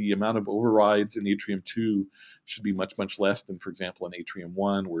that the amount of overrides in Atrium 2 should be much, much less than, for example, in Atrium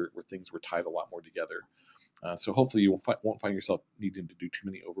 1, where things were tied a lot more together. So hopefully you won't find yourself needing to do too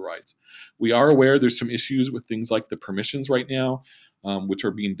many overrides. We are aware there's some issues with things like the permissions right now, which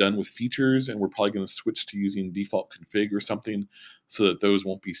are being done with features, and we're probably going to switch to using default config or something so that those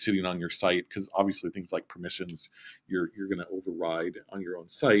won't be sitting on your site, because obviously things like permissions you're going to override on your own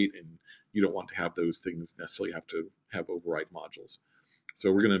site, and you don't want to have those things necessarily have to have override modules.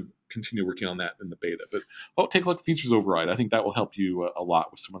 So we're going to continue working on that in the beta. But take a look at features override. I think that will help you a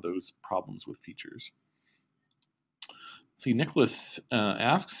lot with some of those problems with features. See, Nicholas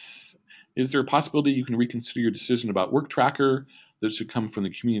asks, is there a possibility you can reconsider your decision about work tracker that should come from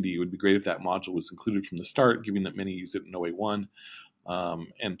the community? It would be great if that module was included from the start, given that many use it in OA1,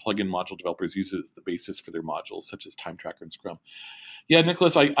 and plugin module developers use it as the basis for their modules, such as Time Tracker and Scrum. Yeah,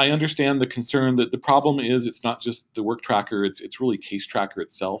 Nicholas, I understand the concern. That the problem is it's not just the work tracker, it's really Case Tracker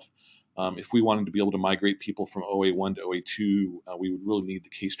itself. If we wanted to be able to migrate people from OA1 to OA2, we would really need the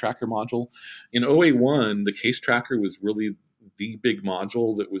Case Tracker module. In OA1, the Case Tracker was really the big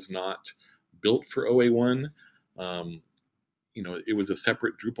module that was not built for OA1. It was a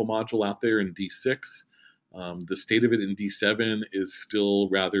separate Drupal module out there in D6. The state of it in D7 is still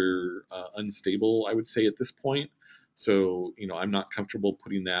rather unstable, I would say, at this point. So, I'm not comfortable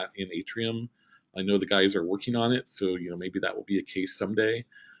putting that in Atrium. I know the guys are working on it, so, maybe that will be a case someday.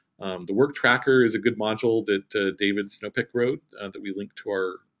 The work tracker is a good module that David Snowpick wrote that we linked to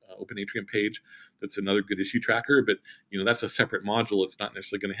our Open Atrium page. That's another good issue tracker, but that's a separate module. It's not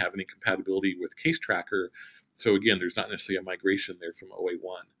necessarily going to have any compatibility with Case Tracker. So again, there's not necessarily a migration there from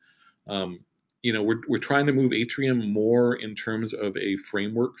OA1. We're trying to move Atrium more in terms of a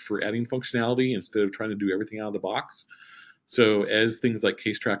framework for adding functionality instead of trying to do everything out of the box. So as things like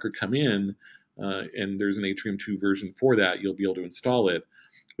Case Tracker come in, and there's an Atrium 2 version for that, you'll be able to install it.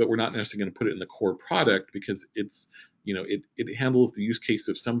 But we're not necessarily going to put it in the core product because it's, it handles the use case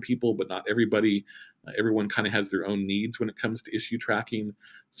of some people, but not everybody. Everyone kind of has their own needs when it comes to issue tracking.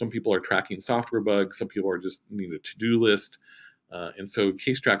 Some people are tracking software bugs. Some people are just need a to-do list. And so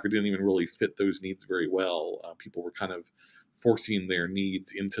Case Tracker didn't even really fit those needs very well. People were kind of forcing their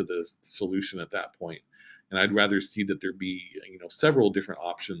needs into the solution at that point. And I'd rather see that there be, several different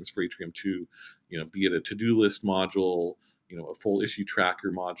options for Atrium 2, be it a to-do list module, a full issue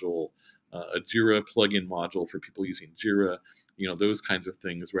tracker module, a Jira plugin module for people using Jira, those kinds of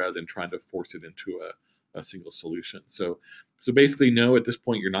things, rather than trying to force it into a single solution. So basically, no, at this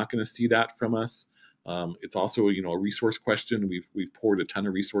point, you're not going to see that from us. It's also, a resource question. We've poured a ton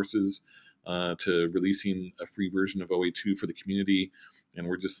of resources to releasing a free version of OA2 for the community, and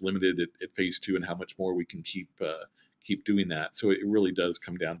we're just limited at phase 2 and how much more we can keep doing that. So it really does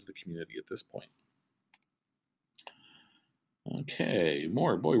come down to the community at this point. Okay,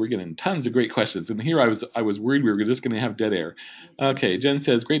 more. Boy, we're getting tons of great questions. And here I was worried we were just going to have dead air. Okay, Jen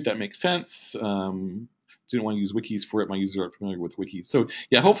says, great, that makes sense. Didn't want to use wikis for it. My users are familiar with wikis. So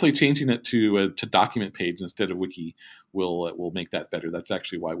yeah, hopefully changing it to document page instead of wiki will make that better. That's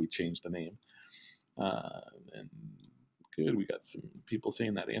actually why we changed the name. And good, we got some people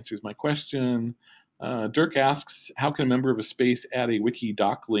saying that answers my question. Dirk asks, how can a member of a space add a wiki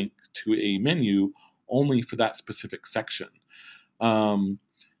doc link to a menu only for that specific section?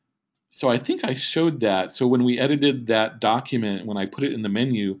 So I think I showed that. So when we edited that document, when I put it in the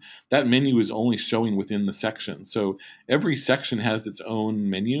menu, that menu is only showing within the section. So every section has its own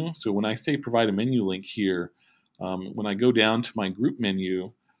menu. So when I say provide a menu link here, when I go down to my group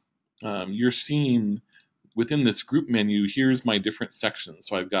menu, you're seeing within this group menu, here's my different sections.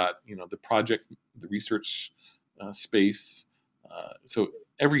 So I've got, the project, the research space. So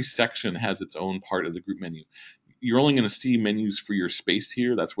every section has its own part of the group menu. you're only going to see menus for your space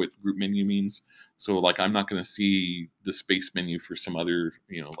here. That's what group menu means. So like I'm not going to see the space menu for some other,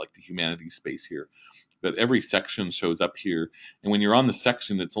 like the humanities space here. But every section shows up here. And when you're on the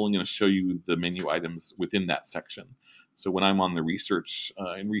section, it's only going to show you the menu items within that section. So when I'm on the research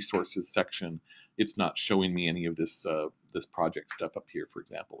and resources section, it's not showing me any of this this project stuff up here, for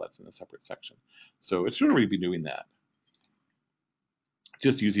example. That's in a separate section. So it should already be doing that.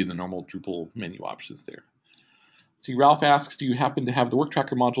 Just using the normal Drupal menu options there. See, Ralph asks, do you happen to have the work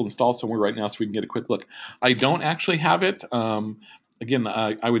tracker module installed somewhere right now so we can get a quick look? I don't actually have it. Again,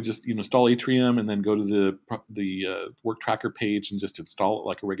 I would just install Atrium and then go to the work tracker page and just install it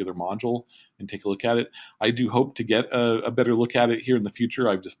like a regular module and take a look at it. I do hope to get a better look at it here in the future.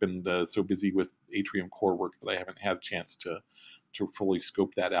 I've just been so busy with Atrium core work that I haven't had a chance to fully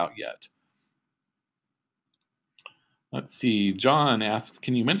scope that out yet. Let's see. John asks,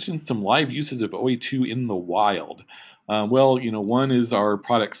 can you mention some live uses of OA2 in the wild? Well, one is our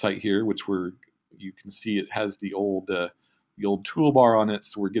product site here, which you can see it has the old toolbar on it.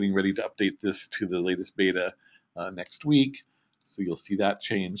 So we're getting ready to update this to the latest beta next week. So you'll see that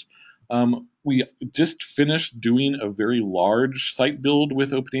change. We just finished doing a very large site build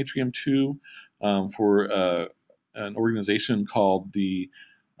with OpenAtrium 2 for an organization called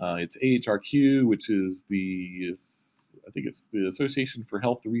it's AHRQ, which is I think it's the Association for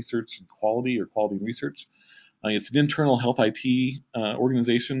Health Research and Quality, or Quality and Research. It's an internal health IT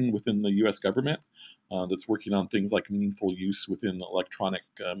organization within the U.S. government that's working on things like meaningful use within electronic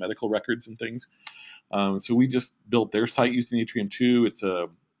medical records and things. So we just built their site using Atrium 2. It's a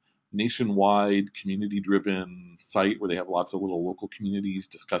nationwide community-driven site where they have lots of little local communities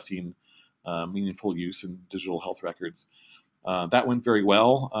discussing meaningful use in digital health records. That went very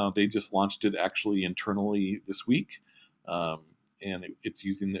well. They just launched it actually internally this week, and it's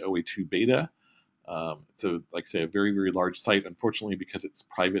using the OA2 beta. It's like I say, a very, very large site. Unfortunately, because it's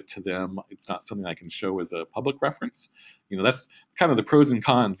private to them, it's not something I can show as a public reference. That's kind of the pros and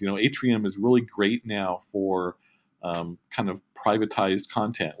cons. Atrium is really great now for kind of privatized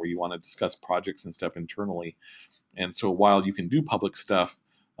content where you want to discuss projects and stuff internally. And so while you can do public stuff,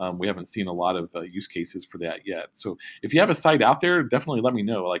 we haven't seen a lot of use cases for that yet. So if you have a site out there, definitely let me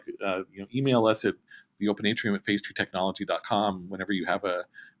know. Like, email us at theopenatrium@phase2technology.com whenever you have a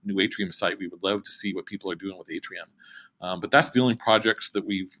new Atrium site. We would love to see what people are doing with Atrium. But that's the only projects that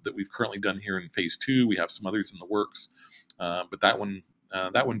we've currently done here in phase 2. We have some others in the works, but that one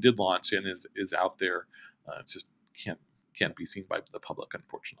did launch and is out there. It just can't be seen by the public,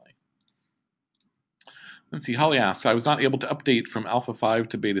 unfortunately. Let's see, Holly asks, I was not able to update from Alpha 5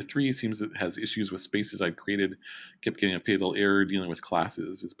 to Beta 3. Seems it has issues with spaces I'd created. Kept getting a fatal error dealing with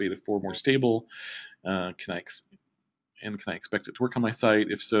classes. Is Beta 4 more stable? Can I expect it to work on my site?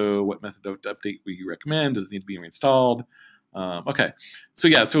 If so, what method of update would you recommend? Does it need to be reinstalled? Okay, so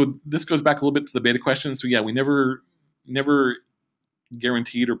yeah, so this goes back a little bit to the beta question. So yeah, we never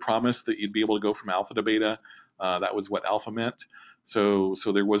guaranteed or promised that you'd be able to go from alpha to beta. That was what alpha meant. So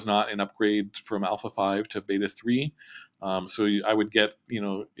there was not an upgrade from alpha 5 to beta 3. So I would get,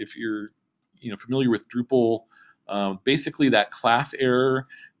 if you're familiar with Drupal, basically that class error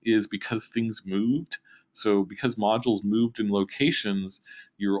is because things moved. So because modules moved in locations,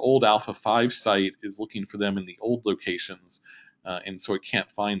 your old alpha 5 site is looking for them in the old locations, and so it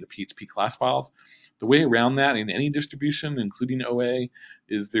can't find the PHP class files. The way around that in any distribution, including OA,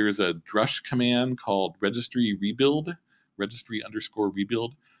 is there's a drush command called registry rebuild,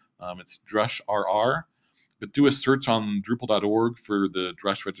 registry_rebuild. It's drush rr. But do a search on Drupal.org for the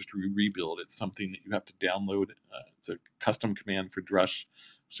drush registry rebuild. It's something that you have to download. It's a custom command for drush,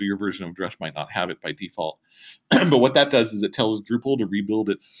 so your version of drush might not have it by default. But what that does is it tells Drupal to rebuild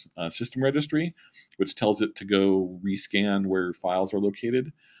its system registry, which tells it to go rescan where files are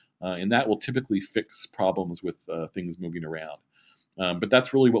located. And that will typically fix problems with things moving around. But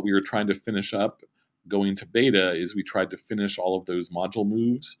that's really what we were trying to finish up going to beta, is we tried to finish all of those module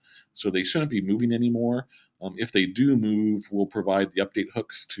moves. So they shouldn't be moving anymore. If they do move, we'll provide the update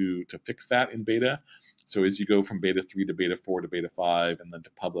hooks to fix that in beta. So as you go from beta 3 to beta 4 to beta 5 and then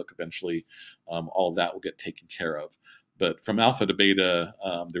to public eventually, all of that will get taken care of. But from alpha to beta,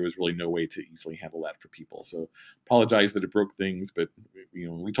 there was really no way to easily handle that for people. So apologize that it broke things, but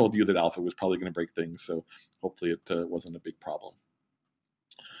we told you that alpha was probably going to break things, so hopefully it wasn't a big problem.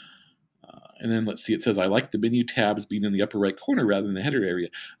 And then let's see, it says, I like the menu tabs being in the upper right corner rather than the header area.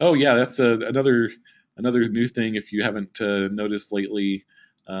 Oh yeah, that's another new thing if you haven't noticed lately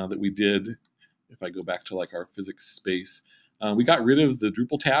that we did. If I go back to like our physics space, we got rid of the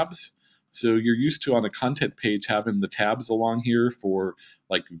Drupal tabs. So you're used to on a content page having the tabs along here for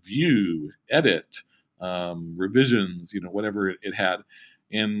like view, edit, revisions, whatever it had.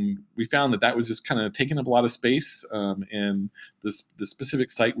 And we found that was just kind of taking up a lot of space. And the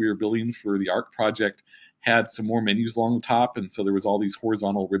specific site we were building for the ARC project had some more menus along the top, and so there was all these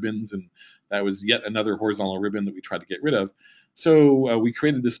horizontal ribbons, and that was yet another horizontal ribbon that we tried to get rid of. So we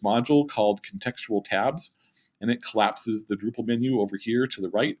created this module called contextual tabs, and it collapses the Drupal menu over here to the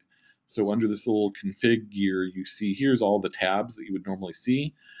right. So under this little config gear, you see here's all the tabs that you would normally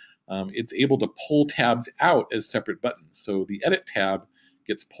see. It's able to pull tabs out as separate buttons. So the Edit tab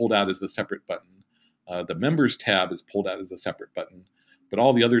gets pulled out as a separate button. The Members tab is pulled out as a separate button, but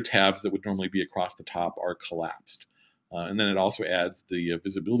all the other tabs that would normally be across the top are collapsed. And then it also adds the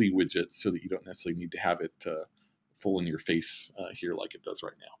visibility widget so that you don't necessarily need to have it full in your face here like it does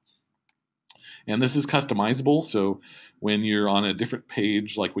right now. And this is customizable, so when you're on a different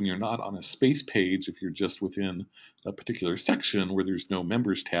page, like when you're not on a space page, if you're just within a particular section where there's no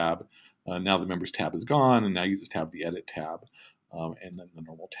Members tab, now the Members tab is gone, and now you just have the Edit tab and then the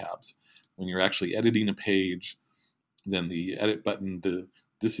normal tabs. When you're actually editing a page, then the Edit button,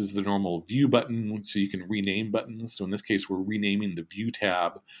 this is the normal View button, so you can rename buttons. So in this case, we're renaming the View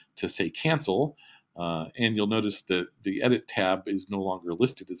tab to say Cancel. And you'll notice that the Edit tab is no longer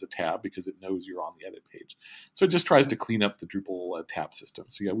listed as a tab because it knows you're on the Edit page. So it just tries to clean up the Drupal tab system.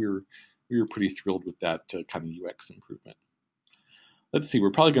 So yeah, we were pretty thrilled with that kind of UX improvement. Let's see,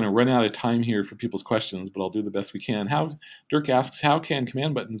 we're probably going to run out of time here for people's questions, but I'll do the best we can. Dirk asks, how can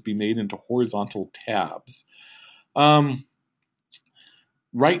command buttons be made into horizontal tabs?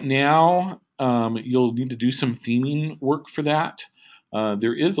 Right now, you'll need to do some theming work for that.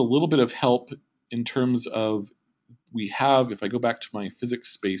 There is a little bit of help in terms of if I go back to my physics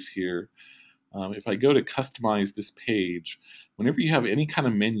space here, if I go to customize this page, whenever you have any kind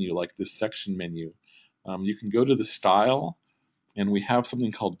of menu like this section menu, you can go to the style, and we have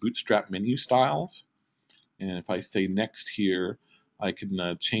something called Bootstrap menu styles. And if I say next here, I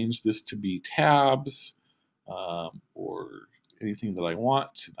can change this to be tabs or anything that I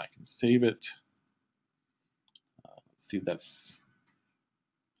want. I can save it. Let's see, let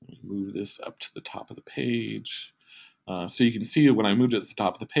me move this up to the top of the page. So you can see when I moved it to the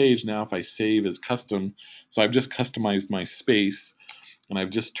top of the page, now if I save as custom, so I've just customized my space, and I've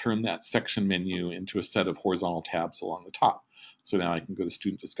just turned that section menu into a set of horizontal tabs along the top. So now I can go to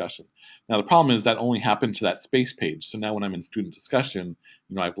student discussion. Now the problem is that only happened to that space page. So now when I'm in student discussion,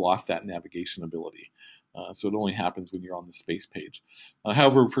 I've lost that navigation ability. So it only happens when you're on the space page.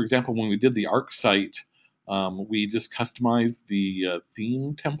 However, for example, when we did the ARC site, we just customized the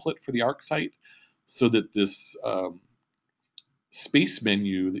theme template for the ARC site so that this space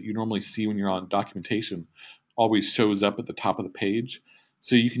menu that you normally see when you're on documentation always shows up at the top of the page.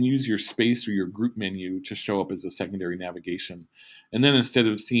 So you can use your space or your group menu to show up as a secondary navigation. And then instead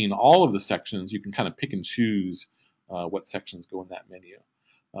of seeing all of the sections, you can kind of pick and choose what sections go in that menu.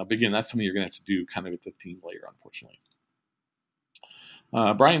 But again, that's something you're going to have to do kind of at the theme layer, unfortunately.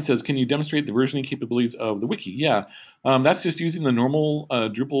 Brian says, can you demonstrate the versioning capabilities of the wiki? Yeah, that's just using the normal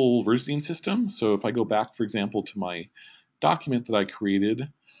Drupal versioning system. So if I go back, for example, to my document that I created,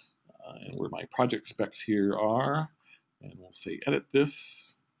 and where my project specs here are, and we'll say edit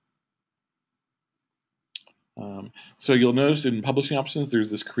this. So you'll notice in publishing options, there's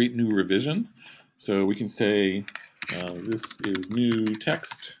this create new revision. So we can say this is new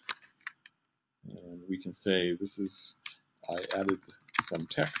text, and we can say I added some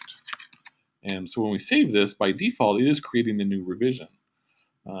text. And so when we save this, by default, it is creating a new revision.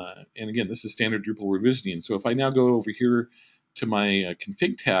 And again, this is standard Drupal revisioning. So if I now go over here to my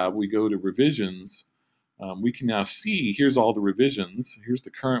config tab, we go to revisions, we can now see here's all the revisions. Here's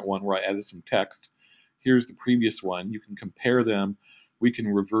the current one where I added some text. Here's the previous one. You can compare them. We can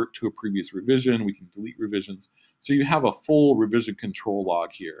revert to a previous revision. We can delete revisions. So you have a full revision control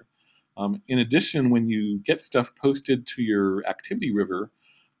log here. In addition, when you get stuff posted to your activity river,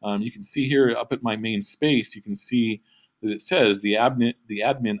 you can see here up at my main space, you can see that it says the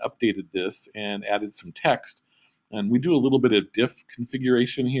admin updated this and added some text. And we do a little bit of diff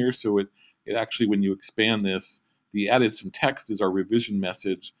configuration here, so it actually, when you expand this, the added some text is our revision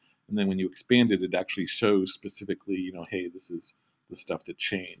message, and then when you expand it, it actually shows specifically, hey, this is the stuff that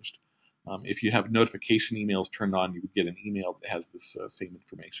changed. If you have notification emails turned on, you would get an email that has this same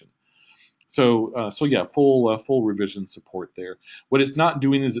information. So yeah, full revision support there. What it's not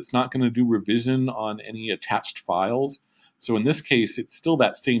doing is it's not going to do revision on any attached files. So in this case, it's still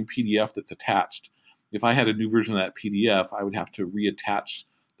that same PDF that's attached. If I had a new version of that PDF, I would have to reattach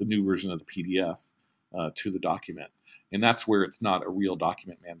the new version of the PDF to the document. And that's where it's not a real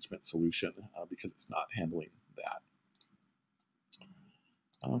document management solution because it's not handling that.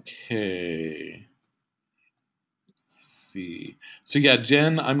 Okay. see. So yeah,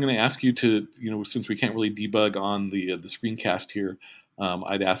 Jen, I'm going to ask you to, since we can't really debug on the screencast here,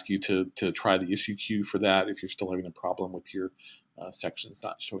 I'd ask you to try the issue queue for that if you're still having a problem with your sections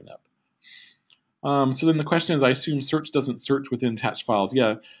not showing up. So then the question is, I assume search doesn't search within attached files.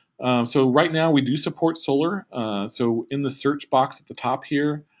 Yeah. So right now we do support Solr. So in the search box at the top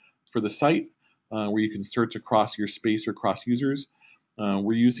here for the site, where you can search across your space or across users,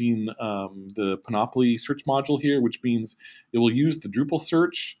 we're using the Panoply search module here, which means it will use the Drupal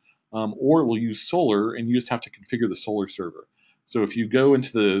search, or it will use Solr, and you just have to configure the Solr server. So if you go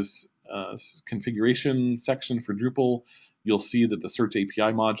into the configuration section for Drupal, you'll see that the search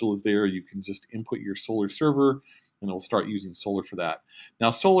API module is there. You can just input your Solr server, and it'll start using Solr for that. Now,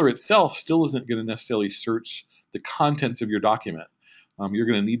 Solr itself still isn't going to necessarily search the contents of your document. You're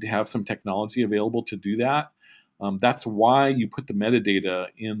going to need to have some technology available to do that. That's why you put the metadata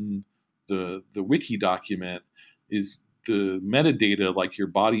in the wiki document. Is the metadata, like your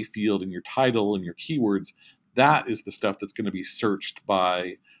body field and your title and your keywords, that is the stuff that's going to be searched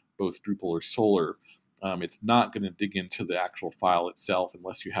by both Drupal or Solr. It's not going to dig into the actual file itself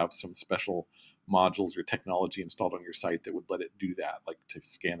unless you have some special modules or technology installed on your site that would let it do that, like to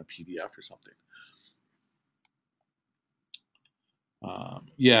scan a PDF or something.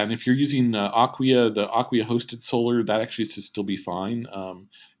 Yeah, and if you're using Acquia, the Acquia hosted Solr, that actually should still be fine.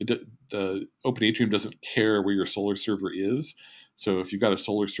 The Open Atrium doesn't care where your Solr server is, so if you've got a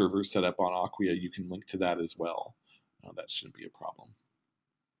Solr server set up on Acquia, you can link to that as well. That shouldn't be a problem.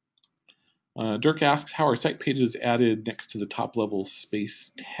 Dirk asks, how are site pages added next to the top level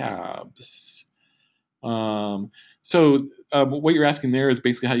space tabs? What you're asking there is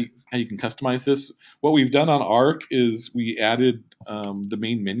basically how you can customize this. What we've done on Arc is we added the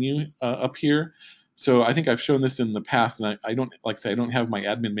main menu up here. So I think I've shown this in the past, and I don't, like I say, I don't have my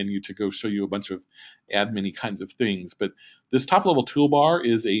admin menu to go show you a bunch of admin-y kinds of things, but this top level toolbar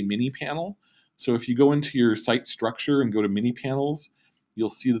is a mini panel. So if you go into your site structure and go to mini panels, you'll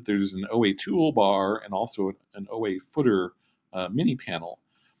see that there's an OA toolbar and also an OA footer mini panel.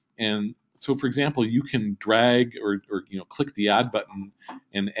 And so, for example, you can drag or click the add button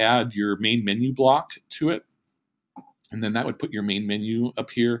and add your main menu block to it. And then that would put your main menu up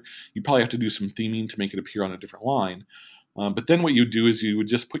here. You probably have to do some theming to make it appear on a different line. But then what you do is you would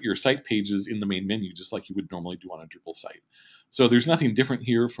just put your site pages in the main menu, just like you would normally do on a Drupal site. So there's nothing different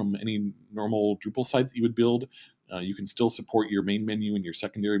here from any normal Drupal site that you would build. You can still support your main menu and your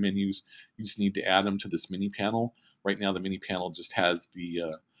secondary menus. You just need to add them to this mini panel. Right now, the mini panel just has the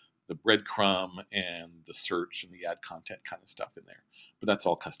breadcrumb and the search and the add content kind of stuff in there. But that's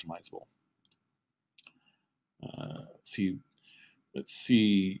all customizable. Let's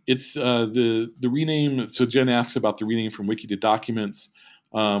see. It's the rename. So Jen asks about the rename from wiki to documents.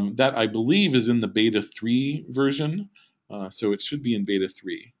 That I believe is in the beta 3 version. So it should be in beta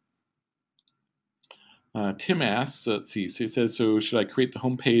 3. Tim asks, let's see, so he says, so should I create the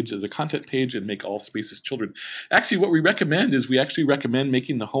home page as a content page and make all spaces children? Actually, what we recommend is we actually recommend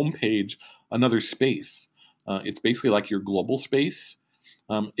making the home page another space. It's basically like your global space.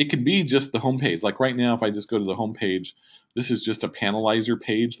 It can be just the home page. Like right now, if I just go to the home page, this is just a panelizer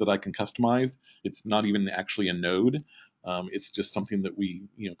page that I can customize. It's not even actually a node. It's just something that we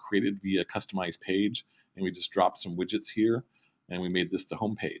created via customized page, and we just dropped some widgets here, and we made this the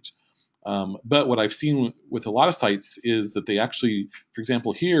home page. But what I've seen with a lot of sites is that they actually, for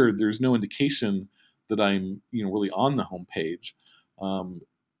example, here, there's no indication that I'm, really on the home page. When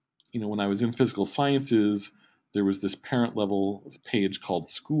I was in physical sciences, there was this parent level page called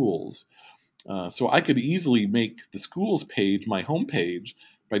schools. So I could easily make the schools page my home page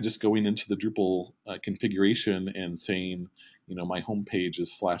by just going into the Drupal configuration and saying, my home page is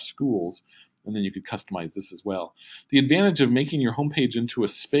 /schools. And then you could customize this as well. The advantage of making your homepage into a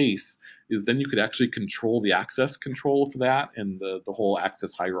space is then you could actually control the access control for that and the whole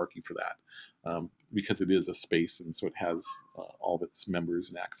access hierarchy for that, because it is a space, and so it has all of its members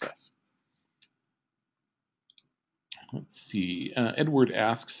and access. Let's see. Edward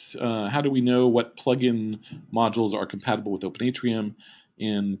asks, how do we know what plugin modules are compatible with Open Atrium?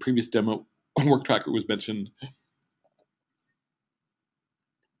 In previous demo, Work Tracker was mentioned.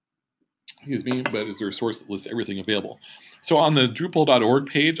 Excuse me, but is there a source that lists everything available? So on the Drupal.org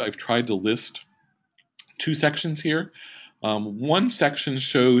page, I've tried to list 2 sections here. One section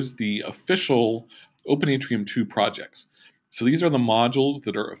shows the official Open Atrium 2 projects. So these are the modules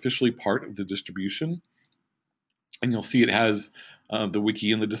that are officially part of the distribution. And you'll see it has the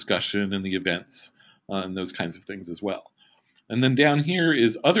wiki and the discussion and the events and those kinds of things as well. And then down here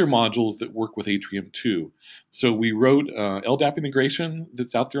is other modules that work with Atrium 2. So we wrote LDAP integration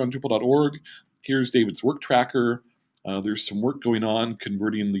that's out there on Drupal.org. Here's David's work tracker. There's some work going on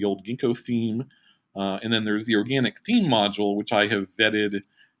converting the old Ginkgo theme. And then there's the organic theme module, which I have vetted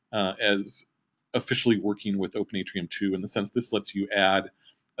as officially working with Open Atrium 2. In the sense, this lets you add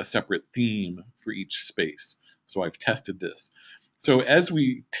a separate theme for each space. So I've tested this. So as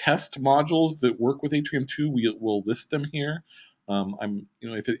we test modules that work with Atrium 2, we will list them here.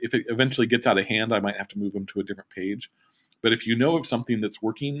 If it eventually gets out of hand, I might have to move them to a different page. But if you know of something that's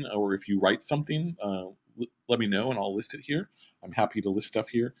working, or if you write something, let me know and I'll list it here. I'm happy to list stuff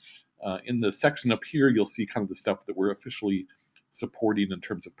here. In the section up here, you'll see kind of the stuff that we're officially supporting in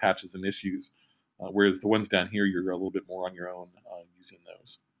terms of patches and issues, whereas the ones down here, you're a little bit more on your own using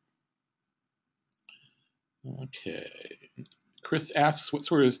those. Okay. Chris asks, what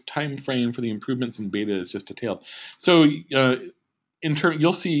sort of time frame for the improvements in beta is just detailed? So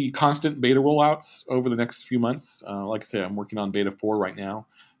you'll see constant beta rollouts over the next few months. Like I say, I'm working on beta 4 right now,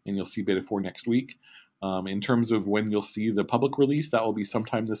 and you'll see beta 4 next week. In terms of when you'll see the public release, that will be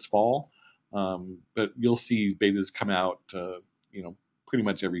sometime this fall. But you'll see betas come out, pretty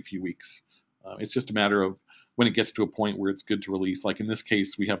much every few weeks. It's just a matter of when it gets to a point where it's good to release. Like in this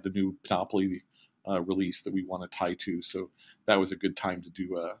case, we have the new Panoply release that we want to tie to, so that was a good time to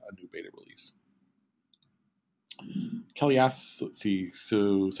do a new beta release. Kelly asks, let's see,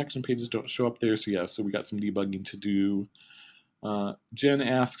 so section pages don't show up there, so yeah, so we got some debugging to do. Jen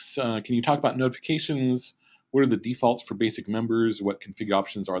asks, can you talk about notifications? What are the defaults for basic members? What config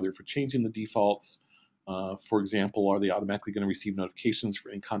options are there for changing the defaults? For example, are they automatically going to receive notifications for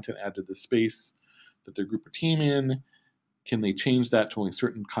any content added to the space that their group or team in? Can they change that to only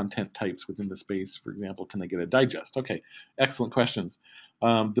certain content types within the space? For example, can they get a digest? Okay, excellent questions.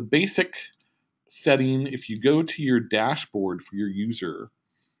 The basic setting, if you go to your dashboard for your user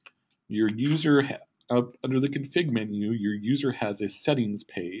under the config menu, your user has a settings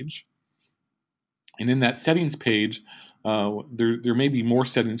page. And in that settings page, there may be more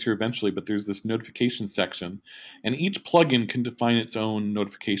settings here eventually, but there's this notification section. And each plugin can define its own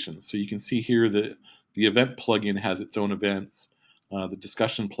notifications. So you can see here that the event plugin has its own events. The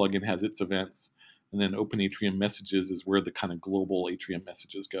discussion plugin has its events. And then Open Atrium messages is where the kind of global Atrium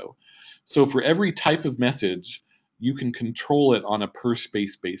messages go. So for every type of message, you can control it on a per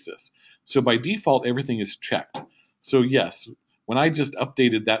space basis. So by default, everything is checked. So yes, when I just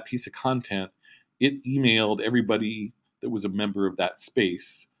updated that piece of content, it emailed everybody that was a member of that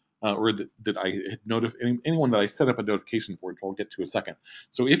space, or that I had notified, anyone that I set up a notification for, which I'll get to in a second.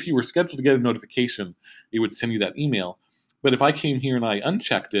 So if you were scheduled to get a notification, it would send you that email. But if I came here and I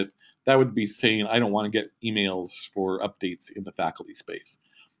unchecked it, that would be saying I don't want to get emails for updates in the faculty space.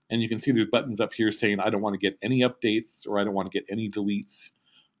 And you can see there's buttons up here saying I don't want to get any updates, or I don't want to get any deletes,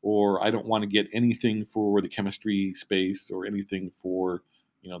 or I don't want to get anything for the chemistry space, or anything for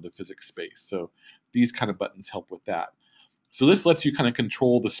the physics space. So these kind of buttons help with that. So this lets you kind of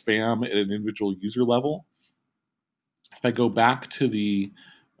control the spam at an individual user level. If I go back to the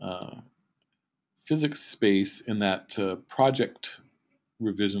physics space in that project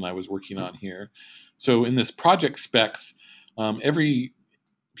revision I was working on here. So in this project specs, every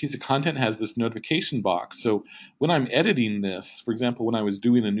piece of content has this notification box. So when I'm editing this, for example, when I was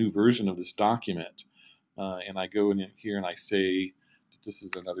doing a new version of this document, and I go in here and I say, this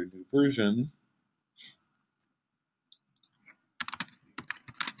is another new version.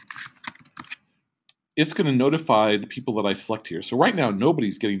 It's going to notify the people that I select here. So right now,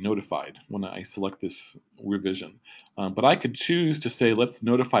 nobody's getting notified when I select this revision. But I could choose to say, let's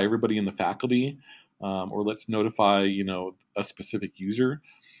notify everybody in the faculty, or let's notify, a specific user.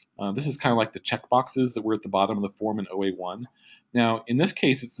 This is kind of like the checkboxes that were at the bottom of the form in OA1. Now, in this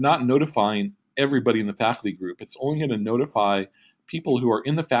case, it's not notifying everybody in the faculty group. It's only going to notify people who are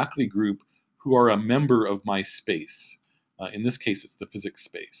in the faculty group who are a member of my space. In this case, it's the physics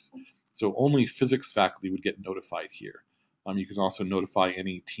space. So only physics faculty would get notified here. You can also notify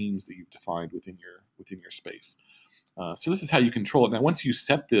any teams that you've defined within your space. So this is how you control it. Now, once you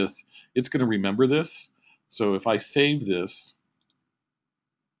set this, it's going to remember this. So if I save this,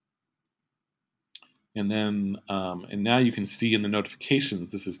 and then and now you can see in the notifications,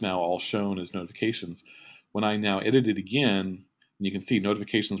 this is now all shown as notifications. When I now edit it again, and you can see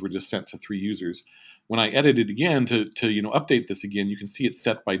notifications were just sent to 3 users. When I edit it again to update this again, you can see it's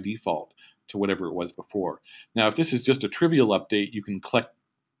set by default to whatever it was before. Now, if this is just a trivial update, you can click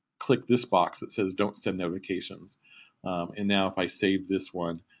this box that says don't send notifications. And now if I save this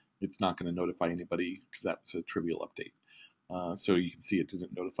one, it's not going to notify anybody because that's a trivial update. So you can see it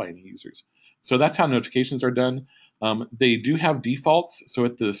didn't notify any users. So that's how notifications are done. They do have defaults. So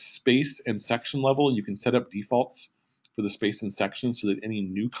at the space and section level, you can set up defaults for the space and section so that any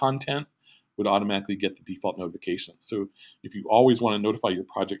new content would automatically get the default notifications. So if you always want to notify your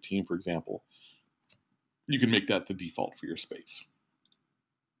project team, for example, you can make that the default for your space.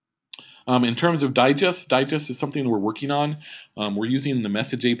 In terms of Digest is something we're working on. We're using the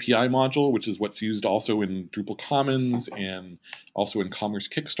Message API module, which is what's used also in Drupal Commons and also in Commerce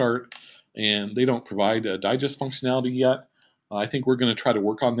Kickstart. And they don't provide a Digest functionality yet. I think we're going to try to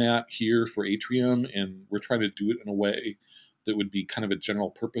work on that here for Atrium, and we're trying to do it in a way that would be kind of a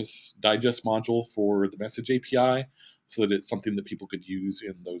general purpose Digest module for the Message API, so that it's something that people could use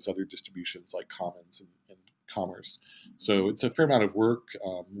in those other distributions like Commons and Commerce. So it's a fair amount of work.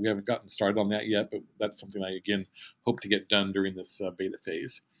 We haven't gotten started on that yet, but that's something I, again, hope to get done during this beta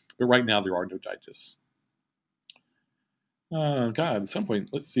phase. But right now, there are no digests. God, at some point,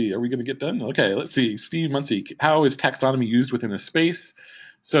 let's see, are we going to get done? Okay, let's see. Steve Muncy, how is taxonomy used within a space?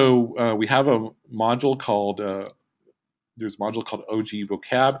 So we have a module called, there's a module called OG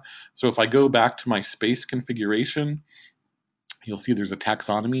vocab. So if I go back to my space configuration, you'll see there's a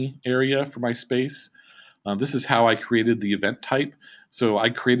taxonomy area for my space. This is how I created the event type. So I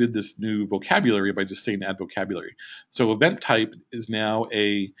created this new vocabulary by just saying add vocabulary. So event type is now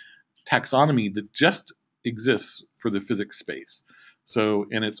a taxonomy that just exists for the physics space. So,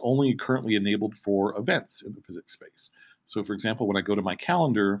 and it's only currently enabled for events in the physics space. So for example, when I go to my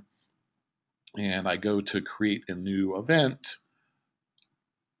calendar and I go to create a new event,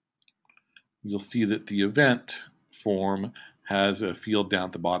 you'll see that the event form has a field down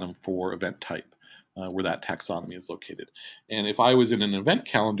at the bottom for event type. Where that taxonomy is located. And if I was in an event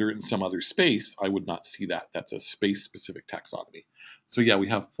calendar in some other space, I would not see that. That's a space-specific taxonomy. So yeah, we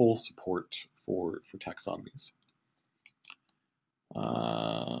have full support for taxonomies.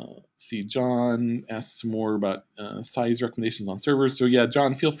 Let's see, John asks some more about size recommendations on servers. So yeah,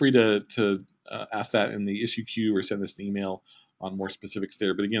 John, feel free to ask that in the issue queue or send us an email on more specifics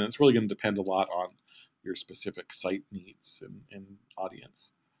there. But again, it's really going to depend a lot on your specific site needs and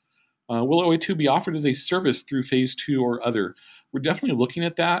audience. Will OA2 be offered as a service through phase 2 or other? We're definitely looking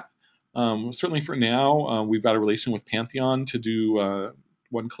at that. Certainly for now, we've got a relation with Pantheon to do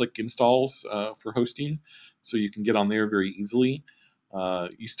one-click installs for hosting, so you can get on there very easily.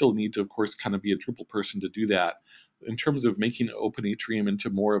 You still need to, of course, kind of be a Drupal person to do that. In terms of making Open Atrium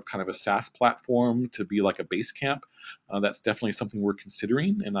into more of kind of a SaaS platform to be like a base camp, that's definitely something we're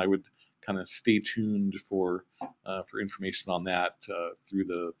considering, and I would kind of stay tuned for information on that through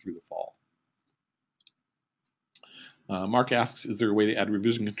the fall. Mark asks, is there a way to add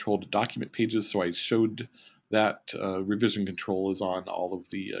revision control to document pages? So I showed that revision control is on all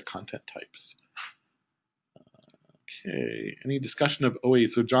of the content types. Okay, any discussion of OA?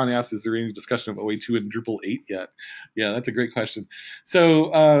 So John asks, is there any discussion of OA2 in Drupal 8 yet? Yeah, that's a great question.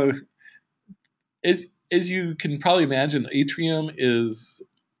 So as you can probably imagine, Atrium is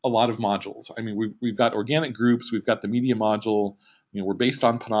a lot of modules. I mean, we've got organic groups, we've got the media module, we're based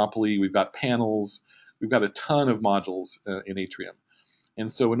on Panoply, we've got panels, we've got a ton of modules in Atrium.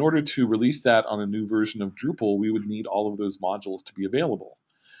 And so in order to release that on a new version of Drupal, we would need all of those modules to be available.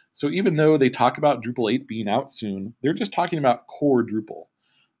 So even though they talk about Drupal 8 being out soon, they're just talking about core Drupal.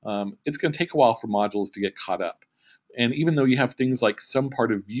 It's going to take a while for modules to get caught up. And even though you have things like some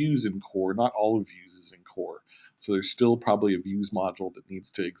part of views in core, not all of views is in core. So there's still probably a views module that needs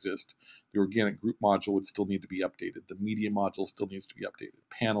to exist. The organic group module would still need to be updated. The media module still needs to be updated.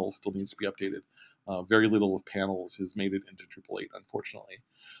 Panels still needs to be updated. Very little of panels has made it into Drupal 8, unfortunately.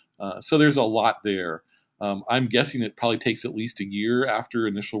 So there's a lot there. I'm guessing it probably takes at least a year after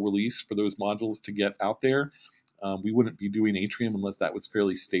initial release for those modules to get out there. We wouldn't be doing Atrium unless that was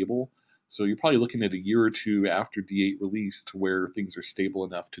fairly stable. So you're probably looking at a year or two after D8 release to where things are stable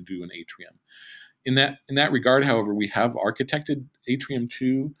enough to do an Atrium. In that regard, however, we have architected Atrium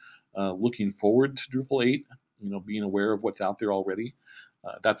 2 looking forward to Drupal 8, being aware of what's out there already.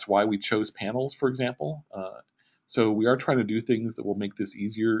 That's why we chose panels, for example. So we are trying to do things that will make this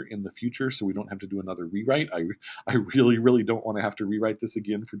easier in the future so we don't have to do another rewrite. I really, really don't want to have to rewrite this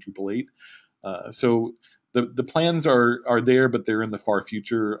again for Drupal 8. So the plans are there, but they're in the far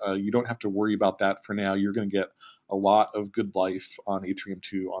future. You don't have to worry about that for now. You're going to get a lot of good life on Atrium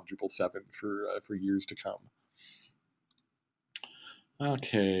 2 on Drupal 7 for years to come.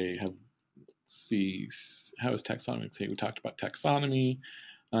 Okay, let's see. How is taxonomy? We talked about taxonomy.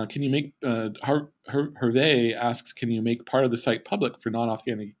 Can you make, Hervé asks, can you make part of the site public for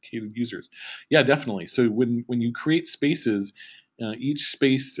non-authenticated users? Yeah, definitely. So when you create spaces, each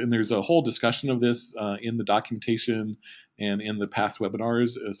space, and there's a whole discussion of this in the documentation and in the past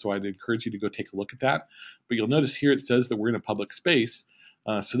webinars, so I'd encourage you to go take a look at that. But you'll notice here it says that we're in a public space.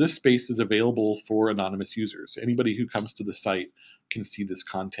 So this space is available for anonymous users. Anybody who comes to the site can see this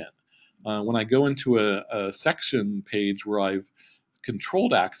content. When I go into a section page where I've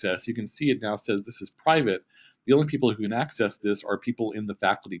controlled access, you can see it now says this is private. The only people who can access this are people in the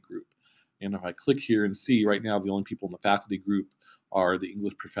faculty group. And if I click here and see, right now the only people in the faculty group are the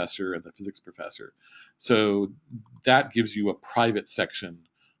English professor and the physics professor. So that gives you a private section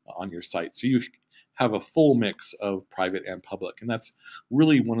on your site. So you have a full mix of private and public. And that's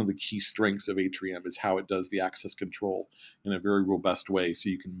really one of the key strengths of Atrium, is how it does the access control in a very robust way, so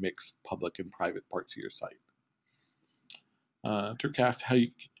you can mix public and private parts of your site. Turk asked,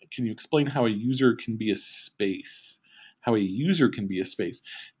 can you explain how a user can be a space? How a user can be a space.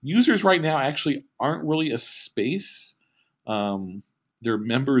 Users right now actually aren't really a space. They're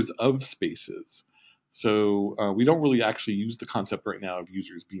members of spaces. So we don't really actually use the concept right now of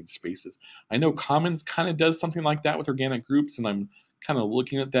users being spaces. I know Commons kind of does something like that with organic groups, and I'm kind of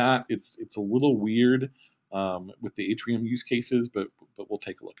looking at that. It's a little weird with the Atrium use cases, but we'll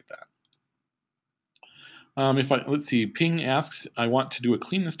take a look at that. Let's see, Ping asks, I want to do a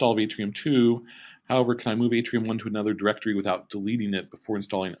clean install of Atrium 2. However, can I move Atrium 1 to another directory without deleting it before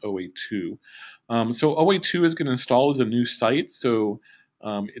installing OA2? So OA2 is going to install as a new site, so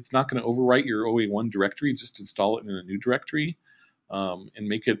it's not going to overwrite your OA1 directory. Just install it in a new directory and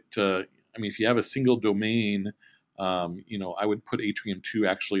make it, if you have a single domain, I would put Atrium 2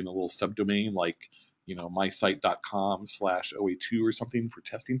 actually in a little subdomain like, mysite.com/OA2 or something for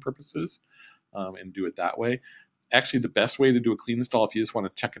testing purposes. And do it that way. Actually, the best way to do a clean install, if you just want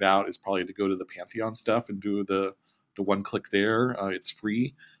to check it out, is probably to go to the Pantheon stuff and do the one click there. It's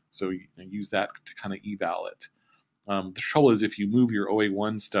free, so you use that to kind of eval it. The trouble is if you move your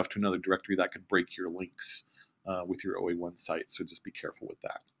OA1 stuff to another directory, that could break your links with your OA1 site, so just be careful with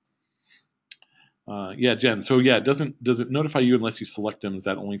that. Yeah, Jen. So yeah, does it notify you unless you select them? Is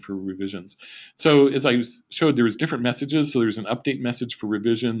that only for revisions? So as I showed, there's different messages. So there's an update message for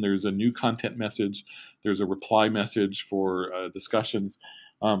revision. There's a new content message. There's a reply message for discussions.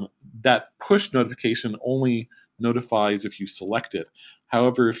 That push notification only notifies if you select it.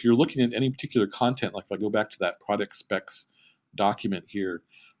 However, if you're looking at any particular content, like if I go back to that product specs document here,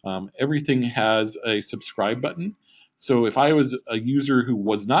 everything has a subscribe button. So if I was a user who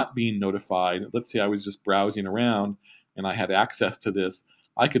was not being notified, let's say I was just browsing around and I had access to this,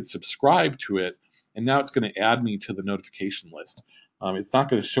 I could subscribe to it, and now it's going to add me to the notification list. It's not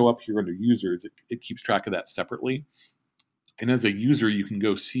going to show up here under users. It keeps track of that separately. And as a user, you can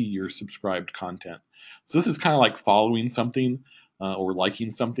go see your subscribed content. So this is kind of like following something or liking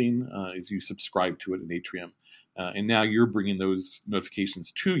something as you subscribe to it in Atrium. And now you're bringing those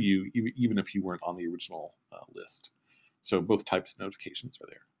notifications to you, even if you weren't on the original list. So both types of notifications are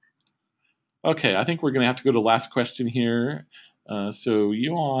there. Okay, I think we're going to have to go to the last question here. So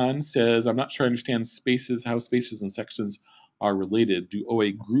Yuan says, I'm not sure I understand how spaces and sections are related. Do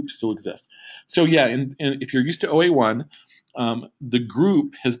OA groups still exist? So yeah, and if you're used to OA1, the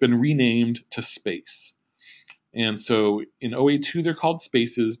group has been renamed to space. And so in OA2, they're called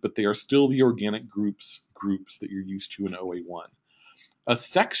spaces, but they are still the organic groups that you're used to in OA1. A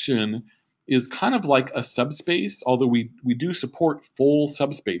section is kind of like a subspace, although we do support full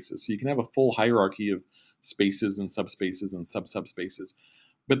subspaces. So you can have a full hierarchy of spaces and subspaces and sub-subspaces.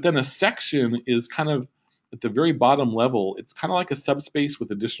 But then a section is kind of at the very bottom level, it's kind of like a subspace with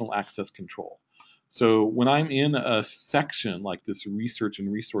additional access control. So when I'm in a section like this research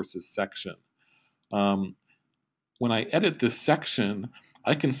and resources section, when I edit this section,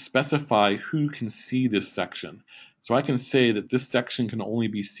 I can specify who can see this section. So I can say that this section can only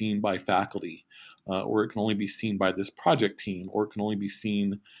be seen by faculty, or it can only be seen by this project team, or it can only be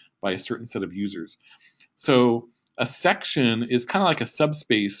seen by a certain set of users. So a section is kind of like a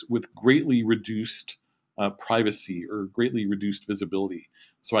subspace with greatly reduced privacy or greatly reduced visibility.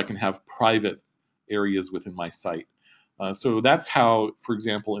 So I can have private areas within my site. So that's how, for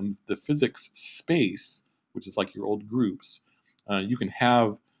example, in the physics space, which is like your old groups, you can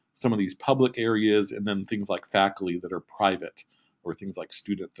have some of these public areas and then things like faculty that are private, or things like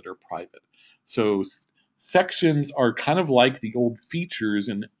student that are private. So sections are kind of like the old features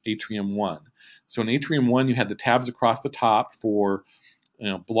in Atrium 1. So in Atrium 1, you had the tabs across the top for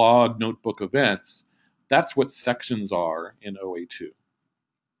blog, notebook, events. That's what sections are in OA2.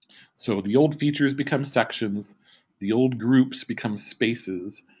 So the old features become sections, the old groups become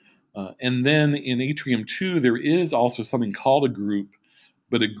spaces, and then in Atrium 2, there is also something called a group,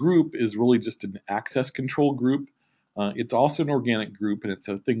 but a group is really just an access control group. It's also an organic group, and it's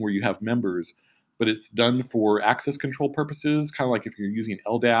a thing where you have members, but it's done for access control purposes, kind of like if you're using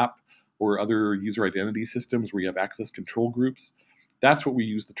LDAP or other user identity systems where you have access control groups. That's what we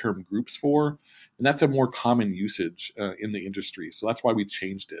use the term groups for, and that's a more common usage in the industry. So that's why we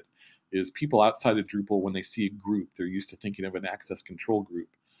changed it. is people outside of Drupal, when they see a group, they're used to thinking of an access control group.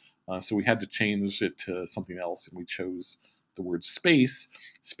 So we had to change it to something else, and we chose the word space.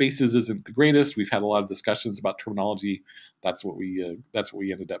 Spaces isn't the greatest. We've had a lot of discussions about terminology. That's what we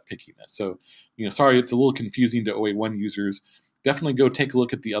ended up picking. So, sorry, it's a little confusing to OA1 users. Definitely go take a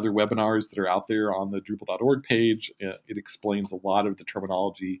look at the other webinars that are out there on the Drupal.org page. It explains a lot of the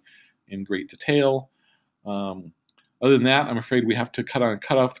terminology in great detail. Other than that, I'm afraid we have to cut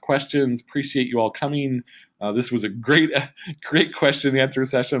off the questions. Appreciate you all coming. This was a great question and answer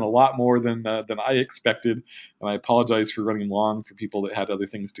session, a lot more than I expected. And I apologize for running long for people that had other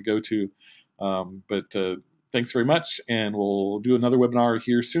things to go to. But thanks very much, and we'll do another webinar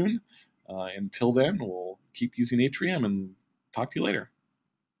here soon. Until then, we'll keep using Atrium and talk to you later.